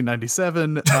in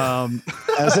 1997.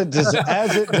 As it deserved.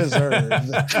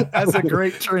 As a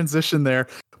great transition there.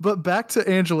 But back to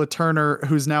Angela Turner,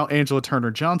 who's now Angela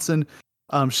Turner Johnson.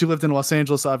 She lived in Los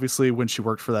Angeles, obviously, when she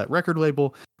worked for that record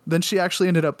label. Then she actually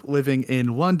ended up living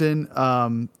in London.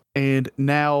 And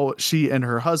now she and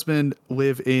her husband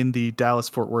live in the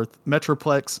Dallas-Fort Worth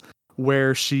Metroplex,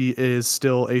 where she is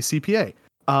still a CPA.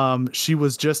 She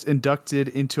was just inducted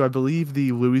into, I believe,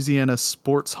 the Louisiana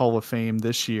Sports Hall of Fame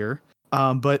this year.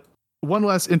 But one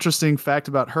last interesting fact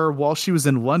about her, while she was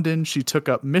in London, she took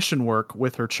up mission work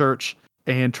with her church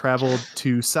and traveled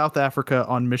to South Africa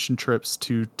on mission trips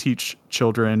to teach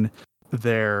children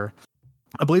there.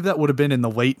 I believe that would have been in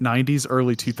the late 90s,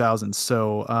 early 2000s.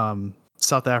 So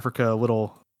South Africa, a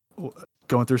little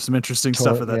going through some interesting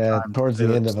stuff at that time. Towards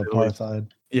the end of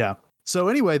apartheid. Yeah. So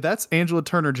anyway, that's Angela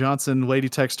Turner Johnson, Lady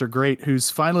Texter Great,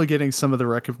 who's finally getting some of the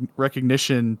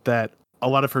recognition that a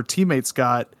lot of her teammates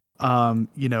got.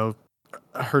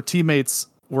 Her teammates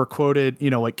were quoted,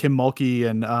 like Kim Mulkey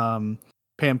and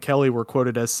Pam Kelly were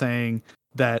quoted as saying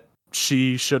that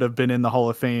she should have been in the Hall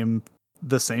of Fame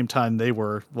the same time they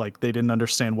were. Like, they didn't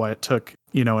understand why it took,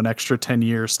 an extra 10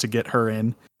 years to get her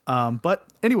in. But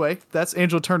anyway, that's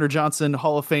Angela Turner Johnson,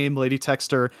 Hall of Fame, Lady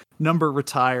Texter, number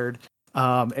retired.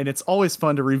 And it's always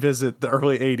fun to revisit the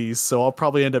early 80s. So I'll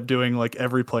probably end up doing like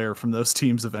every player from those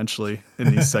teams eventually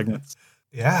in these segments.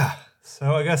 Yeah.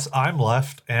 So I guess I'm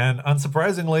left. And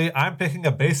unsurprisingly, I'm picking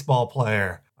a baseball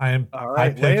player. All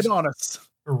right, lay it on us.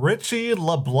 Richie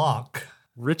LeBlanc.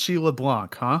 Richie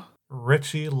LeBlanc, huh?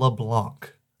 Richie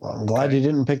LeBlanc. Well, I'm glad you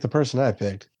didn't pick the person I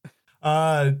picked.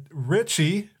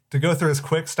 Richie, to go through his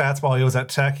quick stats while he was at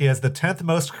Tech, he has the 10th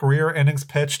most career innings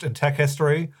pitched in Tech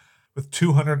history with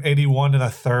 281 and a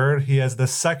third. He has the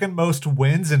second most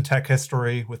wins in Tech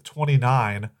history with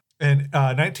 29. In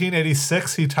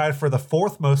 1986, he tied for the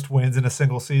fourth most wins in a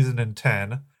single season in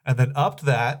 10, and then upped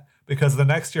that because the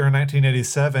next year in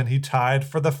 1987, he tied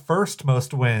for the first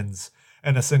most wins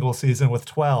in a single season with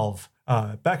 12.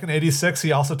 Back in 86,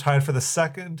 he also tied for the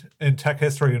second in Tech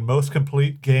history in most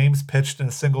complete games pitched in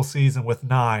a single season with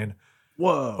 9.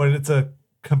 Whoa. But it's a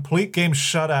complete game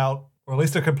shutout, or at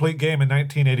least a complete game in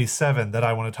 1987 that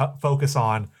I want to focus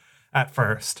on at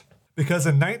first. Because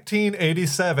in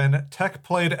 1987, Tech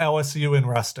played LSU in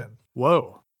Ruston.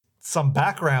 Whoa. Some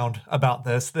background about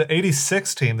this. The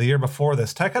 86 team, the year before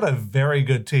this, Tech had a very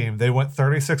good team. They went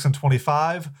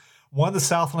 36-25, won the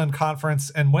Southland Conference,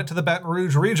 and went to the Baton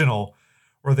Rouge Regional,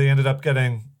 where they ended up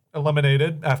getting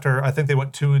eliminated after, I think they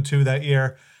went 2-2 that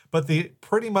year. But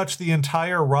pretty much the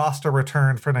entire roster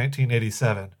returned for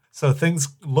 1987. So things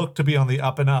looked to be on the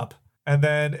up and up. And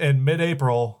then in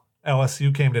mid-April,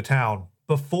 LSU came to town.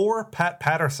 Before Pat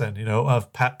Patterson,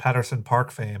 of Pat Patterson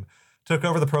Park fame, took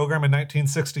over the program in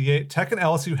 1968, Tech and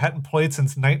LSU hadn't played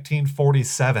since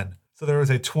 1947. So there was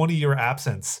a 20-year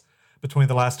absence between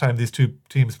the last time these two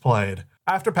teams played.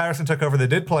 After Patterson took over, they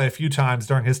did play a few times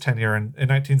during his tenure in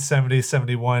 1970,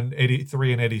 71,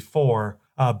 83, and 84.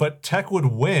 But Tech would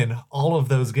win all of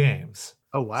those games.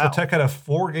 Oh, wow. So Tech had a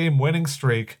 4-game winning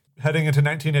streak heading into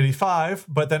 1985,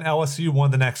 but then LSU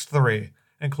won the next 3,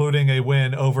 including a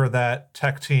win over that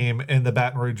Tech team in the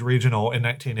Baton Rouge Regional in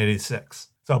 1986.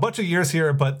 So a bunch of years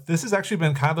here, but this has actually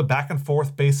been kind of a back and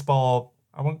forth baseball.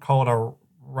 I wouldn't call it a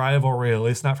rivalry, at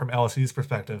least not from LSU's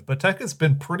perspective, but Tech has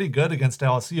been pretty good against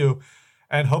LSU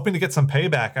and hoping to get some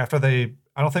payback after I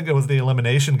don't think it was the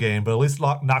elimination game, but at least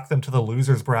knock them to the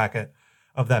loser's bracket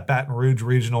of that Baton Rouge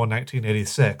Regional in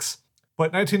 1986.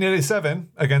 But 1987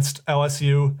 against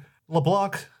LSU,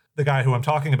 LeBlanc, the guy who I'm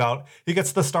talking about, he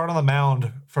gets the start on the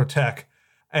mound for Tech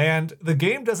And the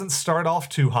game doesn't start off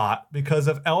too hot because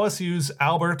of LSU's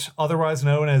Albert, otherwise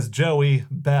known as Joey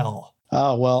Bell.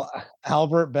 Oh, well,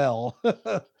 Albert Bell.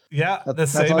 Yeah, the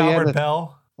That's same all you had Albert to-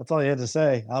 Bell. That's all you had to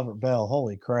say. Albert Bell.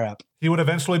 Holy crap. He would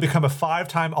eventually become a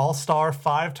 5-time All-Star,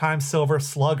 5-time Silver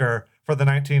Slugger for the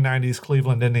 1990s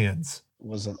Cleveland Indians.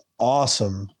 Was an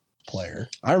awesome player.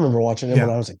 I remember watching him Yeah.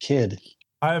 when I was a kid.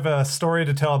 I have a story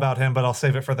to tell about him, but I'll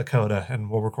save it for the coda, and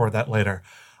we'll record that later.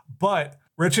 But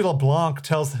Richie LeBlanc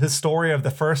tells his story of the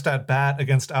first at-bat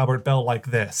against Albert Bell like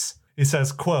this. He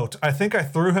says, quote, "I think I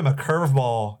threw him a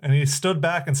curveball, and he stood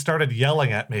back and started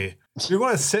yelling at me. You're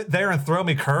going to sit there and throw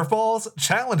me curveballs?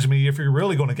 Challenge me if you're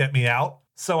really going to get me out."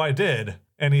 So I did,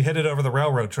 and he hit it over the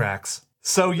railroad tracks.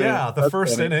 So yeah, the that's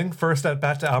first funny. inning, first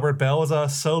at-bat to Albert Bell was a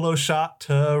solo shot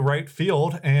to right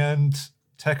field, and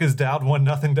Tech is down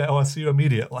 1-0 to LSU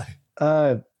immediately.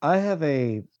 I have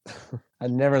a. I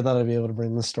never thought I'd be able to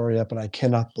bring this story up, and I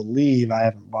cannot believe I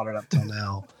haven't brought it up till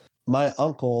now. My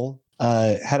uncle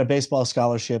had a baseball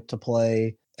scholarship to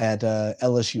play at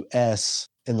LSUS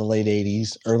in the late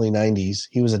 80s, early 90s.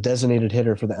 He was a designated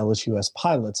hitter for the LSUS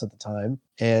Pilots at the time.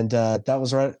 And that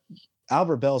was right.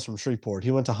 Albert Bell's from Shreveport.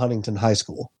 He went to Huntington High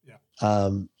School. Yeah.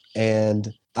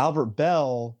 And Albert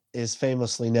Bell is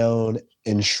famously known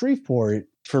in Shreveport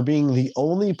for being the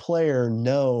only player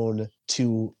known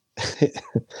to,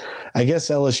 I guess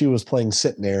LSU was playing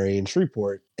Centenary in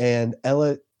Shreveport, and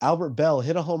Albert Bell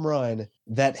hit a home run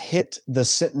that hit the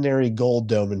Centenary Gold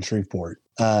Dome in Shreveport.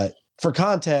 For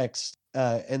context,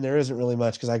 and there isn't really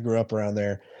much because I grew up around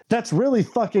there, that's really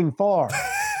fucking far.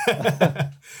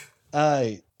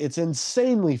 It's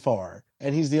insanely far.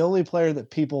 And he's the only player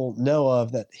that people know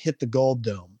of that hit the Gold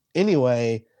Dome.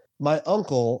 Anyway, my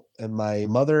uncle and my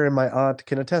mother and my aunt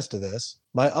can attest to this.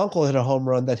 My uncle hit a home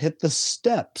run that hit the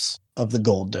steps of the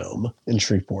Gold Dome in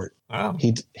Shreveport. Wow.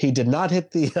 He did not hit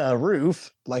the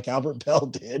roof like Albert Bell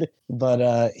did,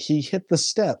 but he hit the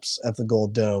steps at the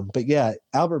Gold Dome. But yeah,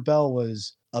 Albert Bell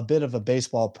was a bit of a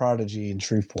baseball prodigy in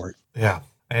Shreveport. Yeah.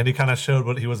 And he kind of showed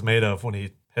what he was made of when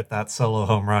he hit that solo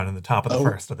home run in the top of the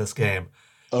first of this game.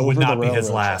 It would Over not the be his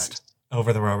railroad last tracks.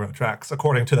 over the railroad tracks,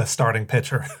 according to the starting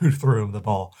pitcher who threw him the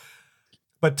ball.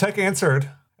 But Tech answered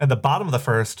at the bottom of the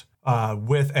first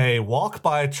with a walk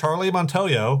by Charlie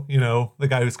Montoyo, you know, the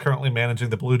guy who's currently managing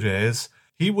the Blue Jays.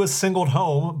 He was singled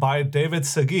home by David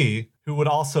Segui, who would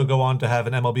also go on to have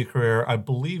an MLB career, I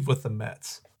believe, with the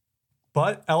Mets.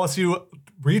 But LSU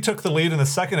retook the lead in the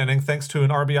second inning thanks to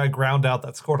an RBI ground out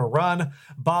that scored a run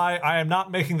by, I am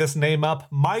not making this name up,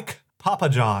 Mike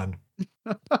Papajohn.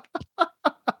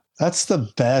 That's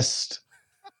the best.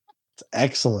 It's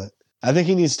excellent. I think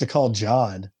he needs to call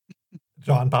John.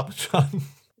 John Papajohn.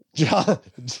 John.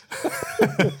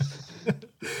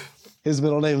 His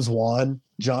middle name's Juan.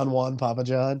 John Juan Papa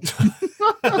John.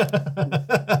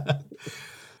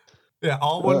 Yeah,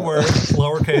 all one word,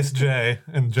 lowercase j,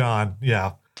 and John.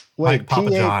 Yeah. Mike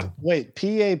Papajohn. Wait,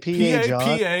 P-A-P-A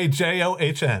John.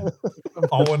 Papajohn.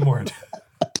 All one word.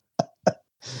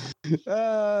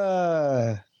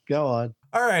 Go on.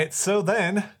 All right, so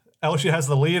then LSU has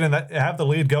the lead, and have the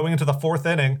lead going into the fourth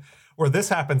inning, where this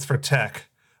happens for Tech.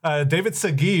 David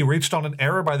Segui reached on an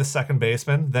error by the second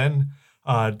baseman, then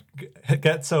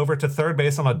gets over to third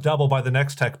base on a double by the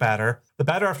next Tech batter. The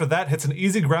batter after that hits an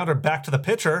easy grounder back to the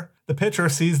pitcher. The pitcher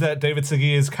sees that David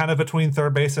Segui is kind of between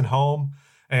third base and home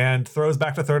and throws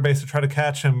back to third base to try to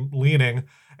catch him leaning.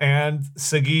 And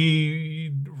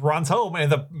Segui runs home,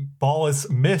 and the ball is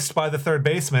missed by the third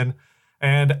baseman.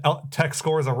 And Tech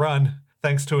scores a run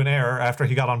thanks to an error after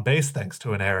he got on base thanks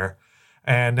to an error.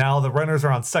 And now the runners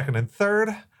are on second and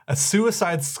third. A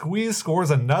suicide squeeze scores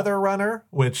another runner,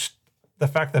 which the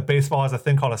fact that baseball has a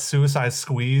thing called a suicide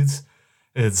squeeze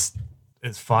is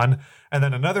fun. And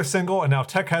then another single, and now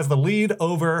Tech has the lead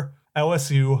over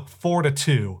LSU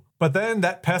 4-2. But then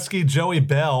that pesky Joey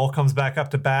Bell comes back up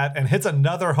to bat and hits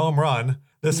another home run.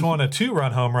 This one a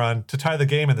 2-run home run to tie the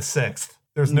game in the 6th.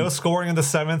 There's no scoring in the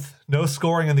 7th, no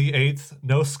scoring in the 8th,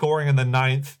 no scoring in the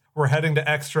 9th. We're heading to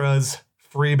extras,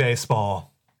 free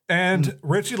baseball. And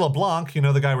Richie LeBlanc, you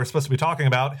know, the guy we're supposed to be talking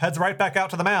about, heads right back out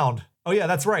to the mound. Oh yeah,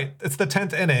 that's right. It's the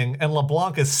 10th inning, and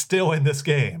LeBlanc is still in this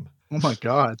game. Oh my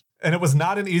God. And it was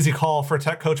not an easy call for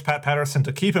Tech coach Pat Patterson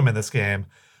to keep him in this game.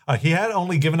 He had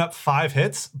only given up 5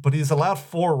 hits, but he's allowed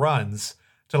 4 runs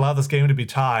to allow this game to be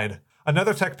tied.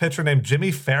 Another Tech pitcher named Jimmy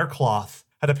Faircloth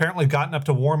had apparently gotten up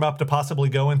to warm up to possibly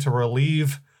go in to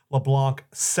relieve LeBlanc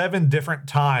 7 different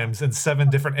times in 7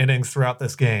 different innings throughout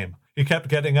this game. He kept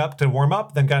getting up to warm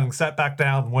up, then getting set back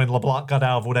down when LeBlanc got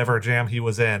out of whatever jam he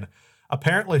was in.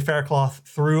 Apparently, Faircloth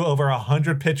threw over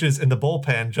 100 pitches in the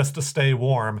bullpen just to stay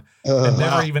warm and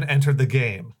never even entered the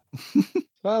game.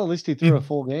 Well, at least he threw a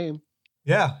full game.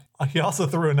 Yeah. He also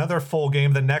threw another full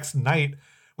game the next night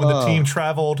when the team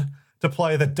traveled to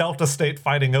play the Delta State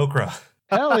Fighting Okra.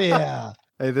 Hell yeah.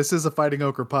 Hey, this is a Fighting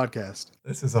Ochre podcast.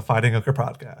 This is a Fighting Okra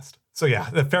podcast. So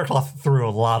yeah, the Faircloth threw a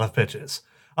lot of pitches.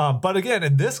 But again,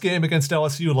 in this game against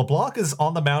LSU, LeBlanc is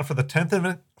on the mound for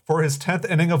his 10th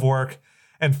inning of work.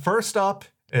 And first up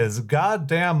is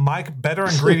goddamn Mike Better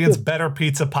Ingredients, Better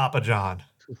Pizza Papa John.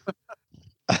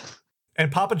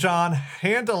 And Papa John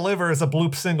hand delivers a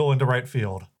bloop single into right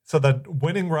field. So the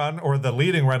winning run, or the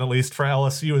leading run at least, for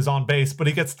LSU is on base, but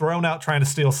he gets thrown out trying to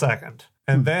steal second.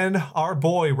 And then our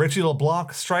boy, Richie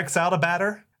LeBlanc, strikes out a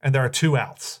batter, and there are 2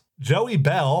 outs. Joey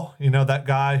Bell, that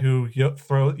guy who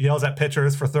yells at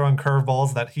pitchers for throwing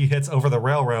curveballs that he hits over the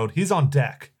railroad, he's on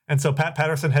deck. And so Pat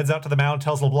Patterson heads out to the mound and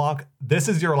tells LeBlanc, this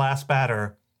is your last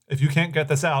batter. If you can't get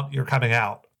this out, you're coming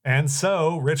out. And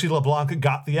so Richie LeBlanc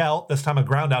got the out, this time a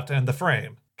ground out to end the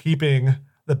frame, keeping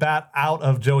the bat out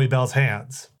of Joey Bell's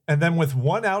hands. And then with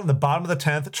 1 out in the bottom of the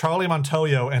 10th, Charlie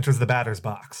Montoyo enters the batter's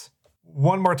box.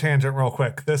 One more tangent real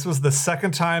quick. This was the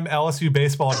second time LSU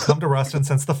baseball had come to Ruston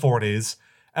since the 40s.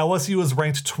 LSU was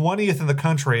ranked 20th in the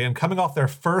country and coming off their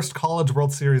first College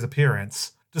World Series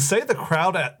appearance. To say the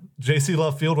crowd at J.C.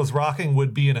 Love Field was rocking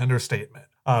would be an understatement.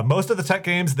 Most of the Tech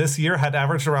games this year had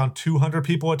averaged around 200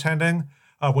 people attending.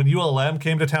 When ULM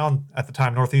came to town, at the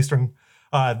time Northeastern,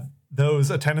 those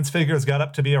attendance figures got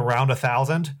up to be around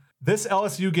 1,000. This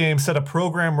LSU game set a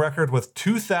program record with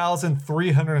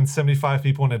 2,375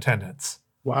 people in attendance.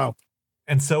 Wow.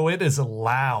 And so it is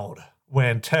loud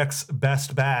when Tech's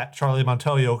best bat, Charlie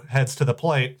Montoyo, heads to the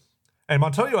plate. And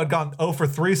Montoyo had gone 0 for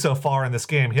 3 so far in this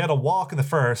game. He had a walk in the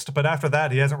first, but after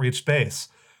that, he hasn't reached base.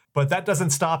 But that doesn't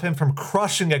stop him from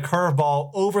crushing a curveball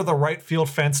over the right field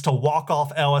fence to walk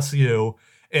off LSU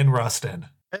in Ruston.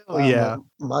 Hell yeah.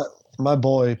 My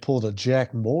boy pulled a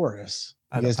Jack Morris.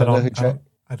 You guys I don't know who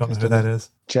I don't know who that is.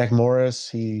 Jack Morris,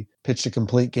 he pitched a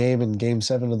complete game in Game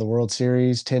 7 of the World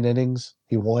Series, 10 innings.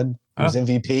 He won. He was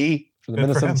MVP for the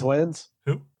Minnesota Twins.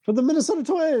 Who? For the Minnesota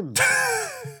Twins.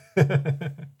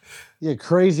 You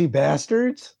crazy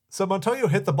bastards. So Montoyo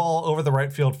hit the ball over the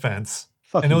right field fence.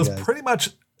 Fuck and it you was guys. pretty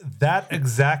much that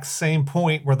exact same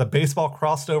point where the baseball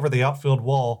crossed over the outfield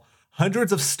wall.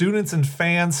 Hundreds of students and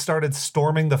fans started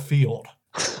storming the field.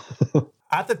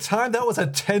 At the time, that was a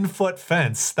 10-foot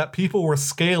fence that people were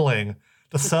scaling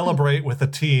to celebrate with the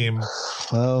team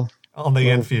on the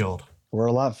infield. We're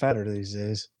a lot fatter these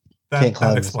days. That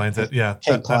explains it. Yeah.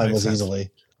 Can't climb makes as sense.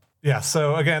 easily. Yeah,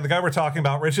 so again, the guy we're talking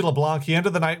about, Richie LeBlanc, he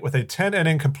ended the night with a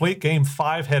 10-inning complete game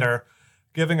 5 hitter,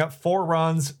 giving up 4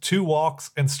 runs, 2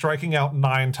 walks, and striking out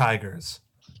 9 Tigers.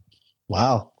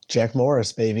 Wow. Jack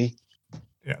Morris, baby.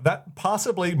 Yeah, that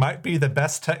possibly might be the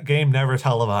best Tech game never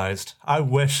televised. I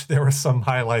wish there were some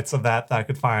highlights of that I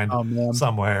could find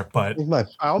somewhere, but I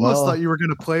almost thought you were going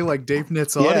to play like Dave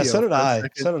Nitt's audio. Yeah, so did I.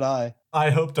 So did I.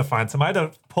 I hope to find some. I had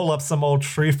to pull up some old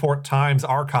Shreveport Times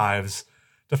archives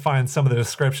to find some of the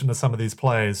description of some of these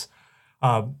plays.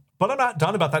 But I'm not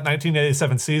done about that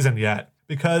 1987 season yet,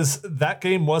 because that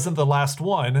game wasn't the last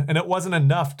one, and it wasn't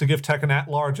enough to give Tech an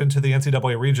at-large into the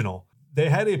NCAA Regional. They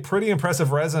had a pretty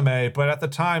impressive resume, but at the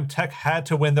time, Tech had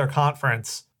to win their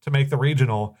conference to make the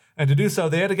regional. And to do so,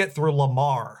 they had to get through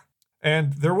Lamar.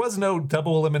 And there was no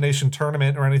double elimination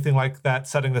tournament or anything like that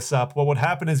setting this up. What would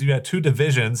happen is you had 2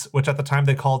 divisions, which at the time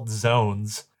they called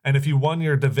zones. And if you won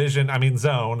your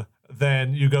zone,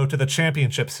 then you go to the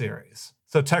championship series.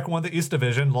 So Tech won the East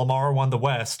Division, Lamar won the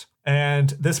West. And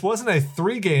this wasn't a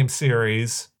 3-game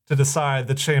series to decide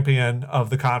the champion of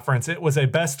the conference. It was a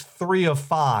best 3 of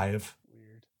 5.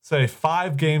 So a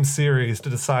 5-game series to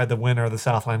decide the winner of the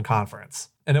Southland Conference.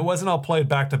 And it wasn't all played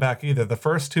back-to-back either. The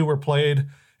first 2 were played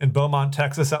in Beaumont,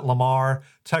 Texas at Lamar.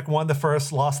 Tech won the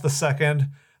first, lost the second.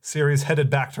 Series headed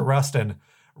back to Ruston.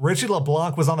 Richie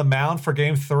LeBlanc was on the mound for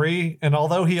Game 3, and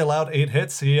although he allowed 8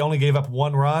 hits, he only gave up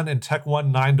 1 run, and Tech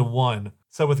won 9-1.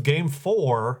 So with Game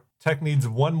 4, Tech needs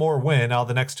 1 more win out of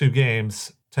the next 2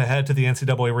 games to head to the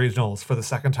NCAA Regionals for the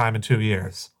second time in 2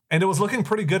 years. And it was looking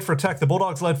pretty good for Tech. The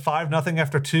Bulldogs led 5-0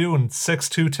 after 2 and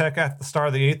 6-2 Tech at the start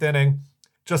of the 8th inning.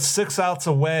 Just 6 outs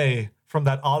away from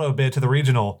that auto bid to the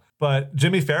regional. But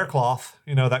Jimmy Faircloth,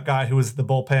 that guy who was the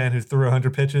bullpen who threw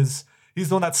 100 pitches, he's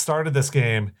the one that started this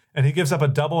game. And he gives up a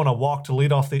double and a walk to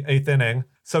lead off the 8th inning.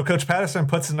 So Coach Patterson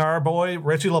puts in our boy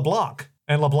Richie LeBlanc.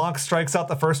 And LeBlanc strikes out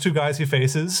the first 2 guys he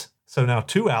faces. So now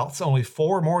 2 outs, only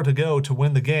 4 more to go to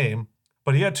win the game.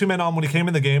 But he had 2 men on when he came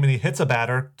in the game, and he hits a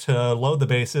batter to load the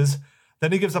bases.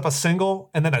 Then he gives up a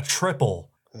single and then a triple,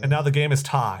 and now the game is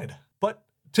tied. But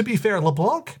to be fair,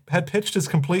 LeBlanc had pitched his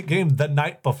complete game the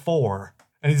night before,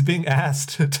 and he's being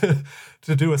asked to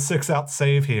do a 6-out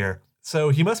save here. So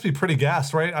he must be pretty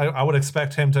gassed, right? I would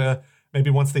expect him to maybe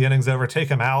once the inning's over, take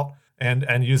him out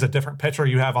and use a different pitcher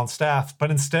you have on staff.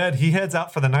 But instead, he heads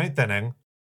out for the 9th inning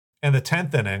and the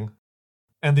 10th inning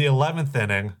and the 11th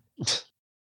inning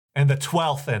and the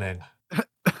 12th inning.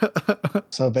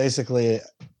 So basically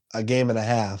a game and a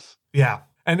half. Yeah.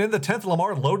 And in the 10th,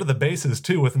 Lamar loaded the bases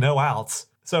too with no outs.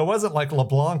 So it wasn't like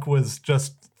LeBlanc was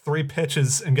just 3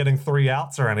 pitches and getting 3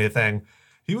 outs or anything.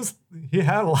 He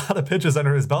had a lot of pitches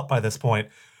under his belt by this point.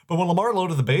 But when Lamar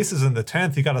loaded the bases in the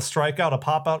 10th, he got a strikeout, a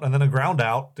pop out, and then a ground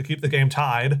out to keep the game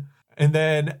tied. And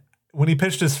then when he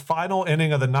pitched his final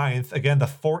inning of the 9th, again, the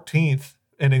 14th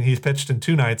inning he's pitched in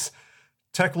 2 nights,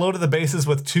 Tech loaded the bases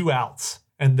with 2 outs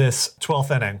in this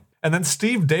 12th inning. And then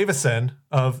Steve Davison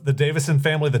of the Davison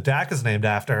family that Dak is named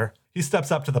after, he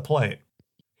steps up to the plate.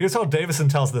 Here's how Davison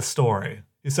tells this story.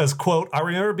 He says, quote, "I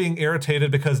remember being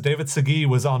irritated because David Segui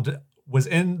was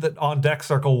in the on-deck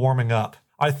circle warming up.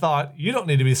 I thought, you don't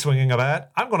need to be swinging a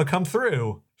bat. I'm going to come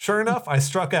through. Sure enough, I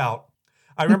struck out.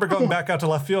 I remember going back out to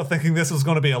left field thinking this was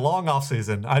going to be a long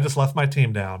offseason. I just left my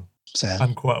team down." Sad.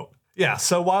 Unquote. Yeah,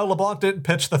 so while LeBlanc didn't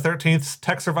pitch the 13th,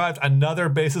 Tech survived another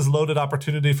bases-loaded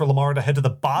opportunity for Lamar to head to the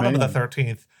bottom of the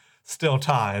 13th, still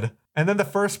tied. And then the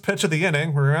first pitch of the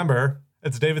inning, remember,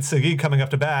 it's David Segui coming up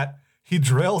to bat. He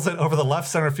drills it over the left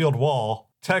center field wall.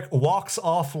 Tech walks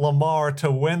off Lamar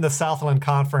to win the Southland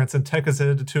Conference, and Tech is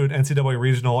headed to an NCAA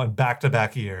regional in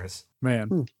back-to-back years.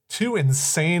 Man. 2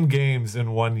 insane games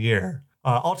in 1 year.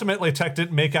 Ultimately, Tech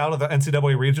didn't make out of the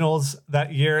NCAA regionals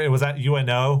that year. It was at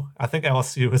UNO. I think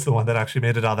LSU was the one that actually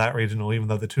made it out of that regional, even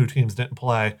though the 2 teams didn't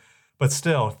play. But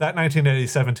still, that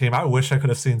 1987 team, I wish I could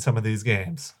have seen some of these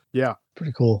games. Yeah.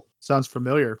 Pretty cool. Sounds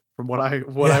familiar from what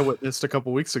I witnessed a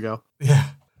couple weeks ago. Yeah.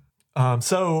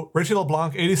 So Richie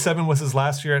LeBlanc, 87 was his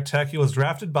last year at Tech. He was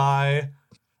drafted by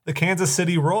the Kansas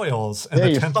City Royals in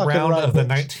the 10th round of the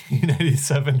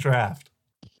 1987 draft.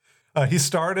 He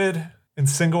started in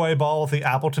single A ball with the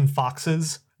Appleton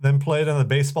Foxes, then played in the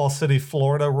Baseball City,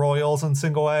 Florida Royals in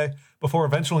single A, before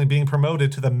eventually being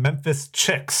promoted to the Memphis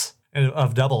Chicks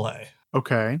of Double A.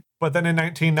 Okay. But then in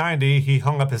 1990, he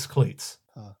hung up his cleats.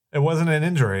 It wasn't an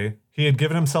injury. He had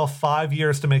given himself 5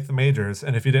 years to make the majors,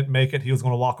 and if he didn't make it, he was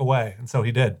going to walk away, and so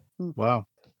he did. Wow.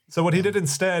 So what he did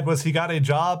instead was he got a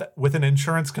job with an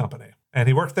insurance company, and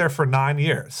he worked there for 9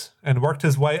 years and worked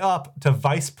his way up to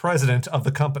vice president of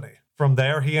the company. From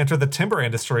there, he entered the timber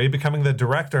industry, becoming the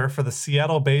director for the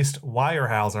Seattle-based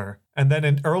Weyerhaeuser. And then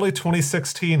in early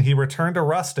 2016, he returned to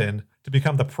Ruston to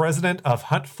become the president of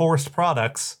Hunt Forest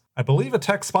Products, I believe a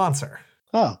Tech sponsor.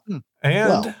 Oh.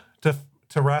 And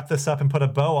to wrap this up and put a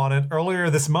bow on it, earlier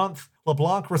this month,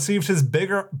 LeBlanc received his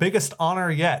biggest honor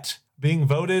yet, being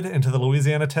voted into the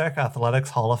Louisiana Tech Athletics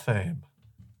Hall of Fame.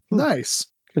 Nice.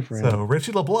 Good for him. So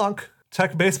Richie LeBlanc,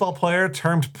 Tech baseball player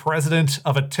turned president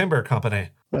of a timber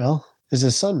company. Well, is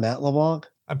his son Matt LeBlanc?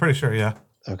 I'm pretty sure, yeah.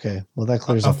 Okay. Well, that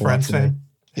clears Of up a lot Friends for me. fame?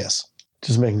 Yes.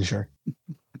 Just making sure.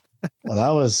 Well,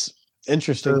 that was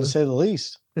interesting to say the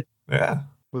least. Yeah.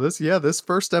 Well, this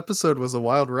first episode was a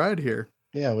wild ride here.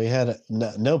 Yeah, we had,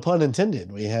 no pun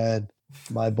intended, we had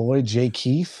my boy Jay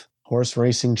Keefe, horse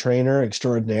racing trainer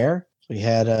extraordinaire. We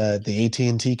had the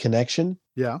AT&T connection.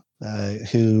 Yeah.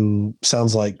 Who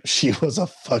sounds like she was a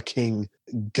fucking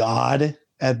god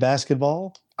at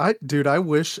basketball. I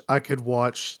wish I could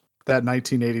watch that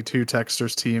 1982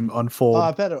 Texters team unfold. Oh,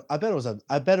 I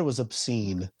bet it was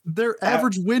obscene. Their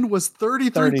average win was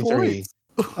 33 points.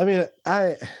 I mean,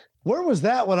 where was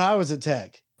that when I was at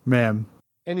Tech? Man.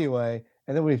 Anyway,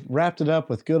 and then we wrapped it up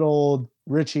with good old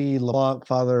Richie LeBlanc,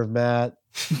 father of Matt,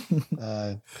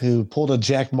 who pulled a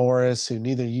Jack Morris, who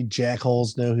neither you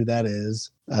jackholes know who that is.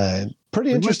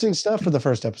 Pretty interesting stuff for the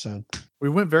first episode. We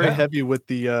went very heavy with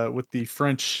the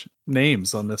French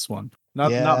names on this one.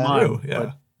 Not mine,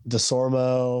 but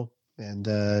Desormeaux and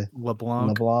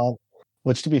LeBlanc.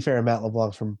 Which, to be fair, Matt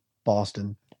LeBlanc's from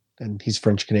Boston, and he's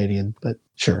French Canadian, but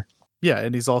sure. Yeah,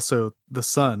 and he's also the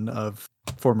son of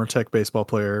former Tech baseball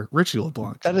player Richie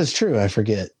LeBlanc. That is true. I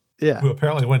forget. Yeah. Who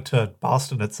apparently went to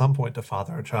Boston at some point to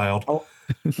father a child. Oh,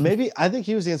 maybe I think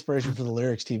he was the inspiration for the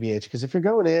lyrics, TBH, because if you're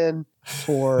going in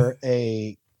for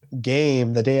a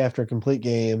game the day after a complete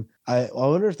game, I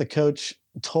wonder if the coach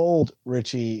told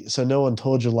Richie, so no one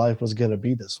told you life was going to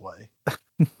be this way.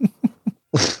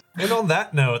 And on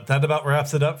that note, that about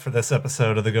wraps it up for this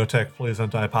episode of the Go Tech Please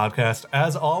Don't Die podcast.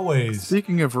 As always,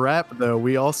 speaking of rap, though,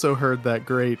 we also heard that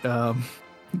great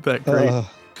Nightmare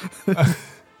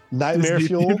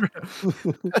Fuel.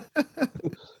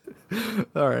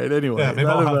 All right. Anyway, maybe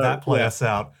I'll have that play us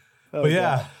out. But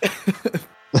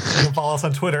You can follow us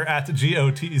on Twitter at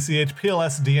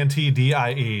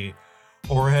GOTECHPLSDNTDIE,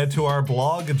 or head to our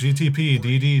blog,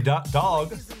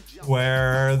 gtpdd.dog,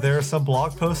 where there's some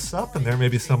blog posts up, and there may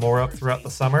be some more up throughout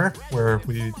the summer, where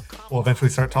we will eventually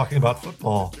start talking about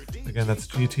football. Again, that's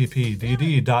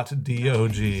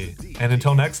gtpdd.dog. And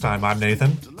until next time, I'm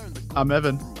Nathan. I'm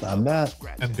Evan. I'm Matt.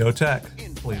 And go Tech.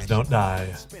 Please don't die.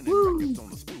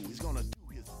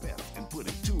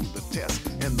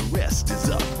 And the rest is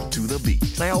up to the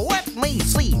beat. Now let me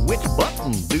see which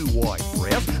button do I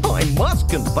press. I must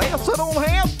confess I don't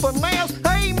have finesse.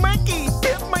 Hey Mickey,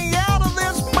 get me out of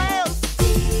this mess.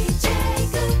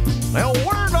 Now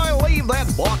where'd I leave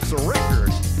that box of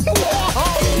records? Whoa!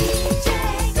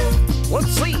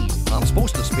 Let's see, I'm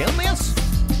supposed to spin this?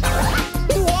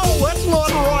 Whoa, that's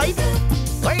not right.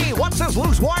 Hey, what's this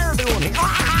loose wire doing here?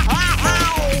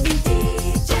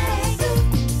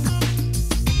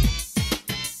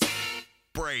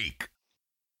 Break.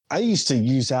 I used to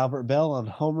use Albert Bell on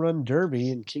Home Run Derby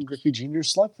and King Griffey Jr.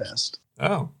 Slugfest.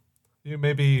 Oh, you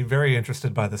may be very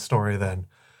interested by this story then.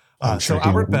 Sure So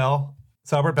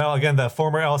Albert Bell, again, the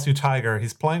former LSU Tiger,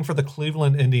 he's playing for the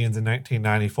Cleveland Indians in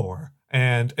 1994.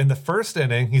 And in the first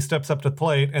inning, he steps up to the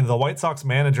plate, and the White Sox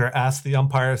manager asks the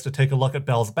umpires to take a look at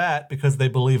Bell's bat because they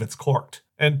believe it's corked.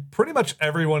 And pretty much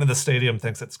everyone in the stadium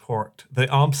thinks it's corked. The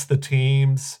umps, the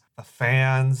teams, the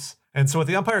fans. And so what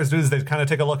the umpires do is they kind of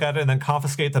take a look at it and then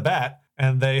confiscate the bat,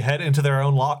 and they head into their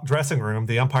own dressing room,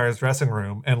 the umpire's dressing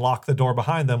room, and lock the door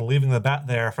behind them, leaving the bat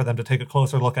there for them to take a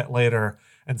closer look at later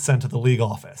and send to the league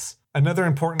office. Another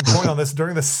important point on this,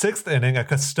 during the sixth inning, a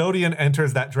custodian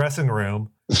enters that dressing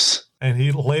room, and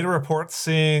he later reports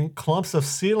seeing clumps of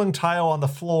ceiling tile on the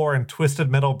floor and twisted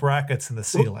metal brackets in the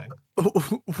ceiling.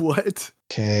 What?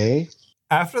 Okay.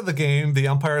 After the game, the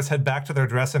umpires head back to their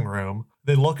dressing room.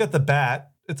 They look at the bat.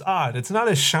 It's odd. It's not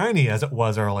as shiny as it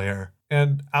was earlier.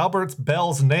 And Albert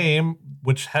Bell's name,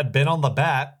 which had been on the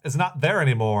bat, is not there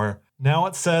anymore. Now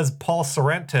it says Paul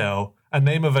Sorrento, a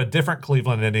name of a different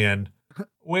Cleveland Indian.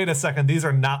 Wait a second, these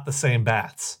are not the same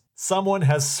bats. Someone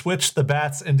has switched the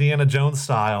bats Indiana Jones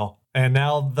style, and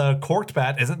now the corked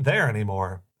bat isn't there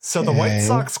anymore. So the White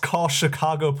Sox call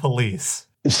Chicago police.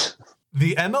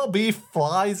 The MLB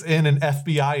flies in an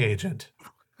FBI agent.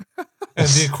 And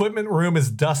the equipment room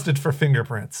is dusted for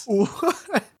fingerprints.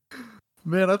 What?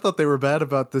 Man, I thought they were bad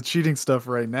about the cheating stuff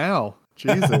right now.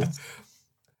 Jesus.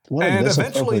 And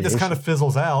eventually this kind of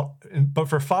fizzles out. But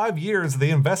for 5 years, the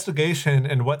investigation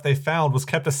and what they found was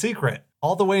kept a secret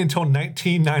all the way until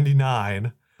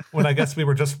 1999, when I guess we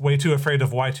were just way too afraid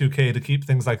of Y2K to keep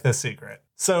things like this secret.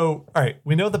 So, all right,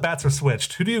 we know the bats are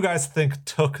switched. Who do you guys think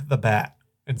took the bat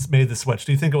and made the switch?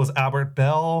 Do you think it was Albert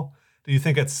Bell? Do you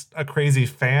think it's a crazy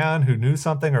fan who knew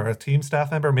something, or a team staff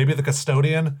member? Maybe the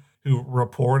custodian who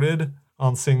reported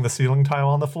on seeing the ceiling tile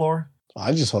on the floor?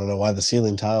 I just want to know why the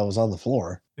ceiling tile was on the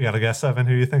floor. You got to guess, Evan,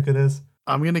 who you think it is?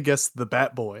 I'm gonna guess the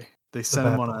Bat Boy. They sent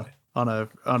him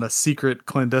on a secret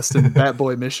clandestine Bat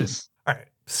Boy mission. All right.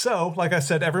 So, like I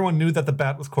said, everyone knew that the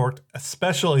bat was corked,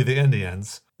 especially the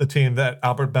Indians, the team that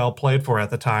Albert Bell played for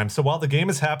at the time. So while the game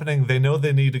is happening, they know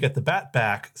they need to get the bat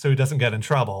back so he doesn't get in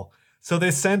trouble. So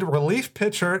they send relief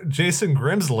pitcher Jason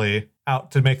Grimsley out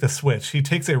to make the switch. He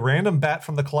takes a random bat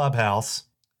from the clubhouse,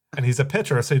 and he's a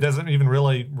pitcher, so he doesn't even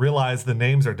really realize the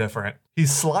names are different. He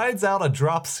slides out a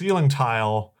drop ceiling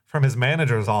tile from his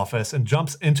manager's office and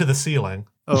jumps into the ceiling.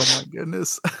 Oh my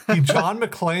goodness. He John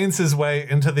McClane's his way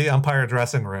into the umpire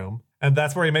dressing room, and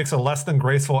that's where he makes a less than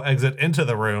graceful exit into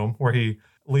the room, where he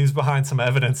leaves behind some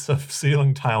evidence of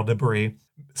ceiling tile debris,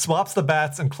 swaps the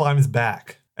bats, and climbs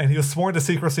back. And he was sworn to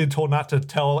secrecy, told not to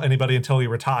tell anybody until he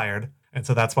retired. And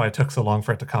so that's why it took so long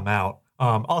for it to come out.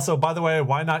 Also, by the way,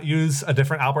 why not use a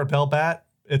different Albert Bell bat?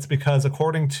 It's because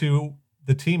according to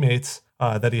the teammates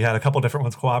that he had, a couple different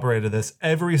ones corroborated this,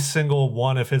 every single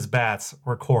one of his bats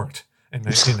were corked in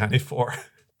 1994.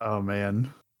 Oh,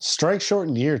 man. Strike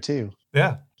shortened year, too.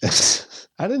 Yeah.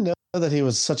 I didn't know that he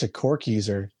was such a cork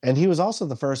user. And he was also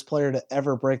the first player to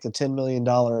ever break the $10 million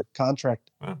contract.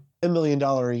 Wow. $10 million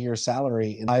a year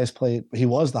salary. And he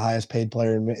was the highest paid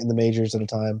player in the majors at a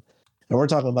time. And we're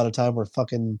talking about a time where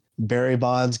fucking Barry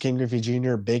Bonds, King Griffey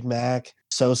Jr., Big Mac,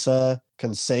 Sosa,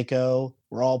 Canseco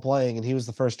were all playing, and he was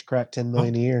the first to crack $10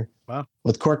 million a year. Wow.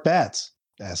 With cork bats,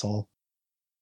 asshole.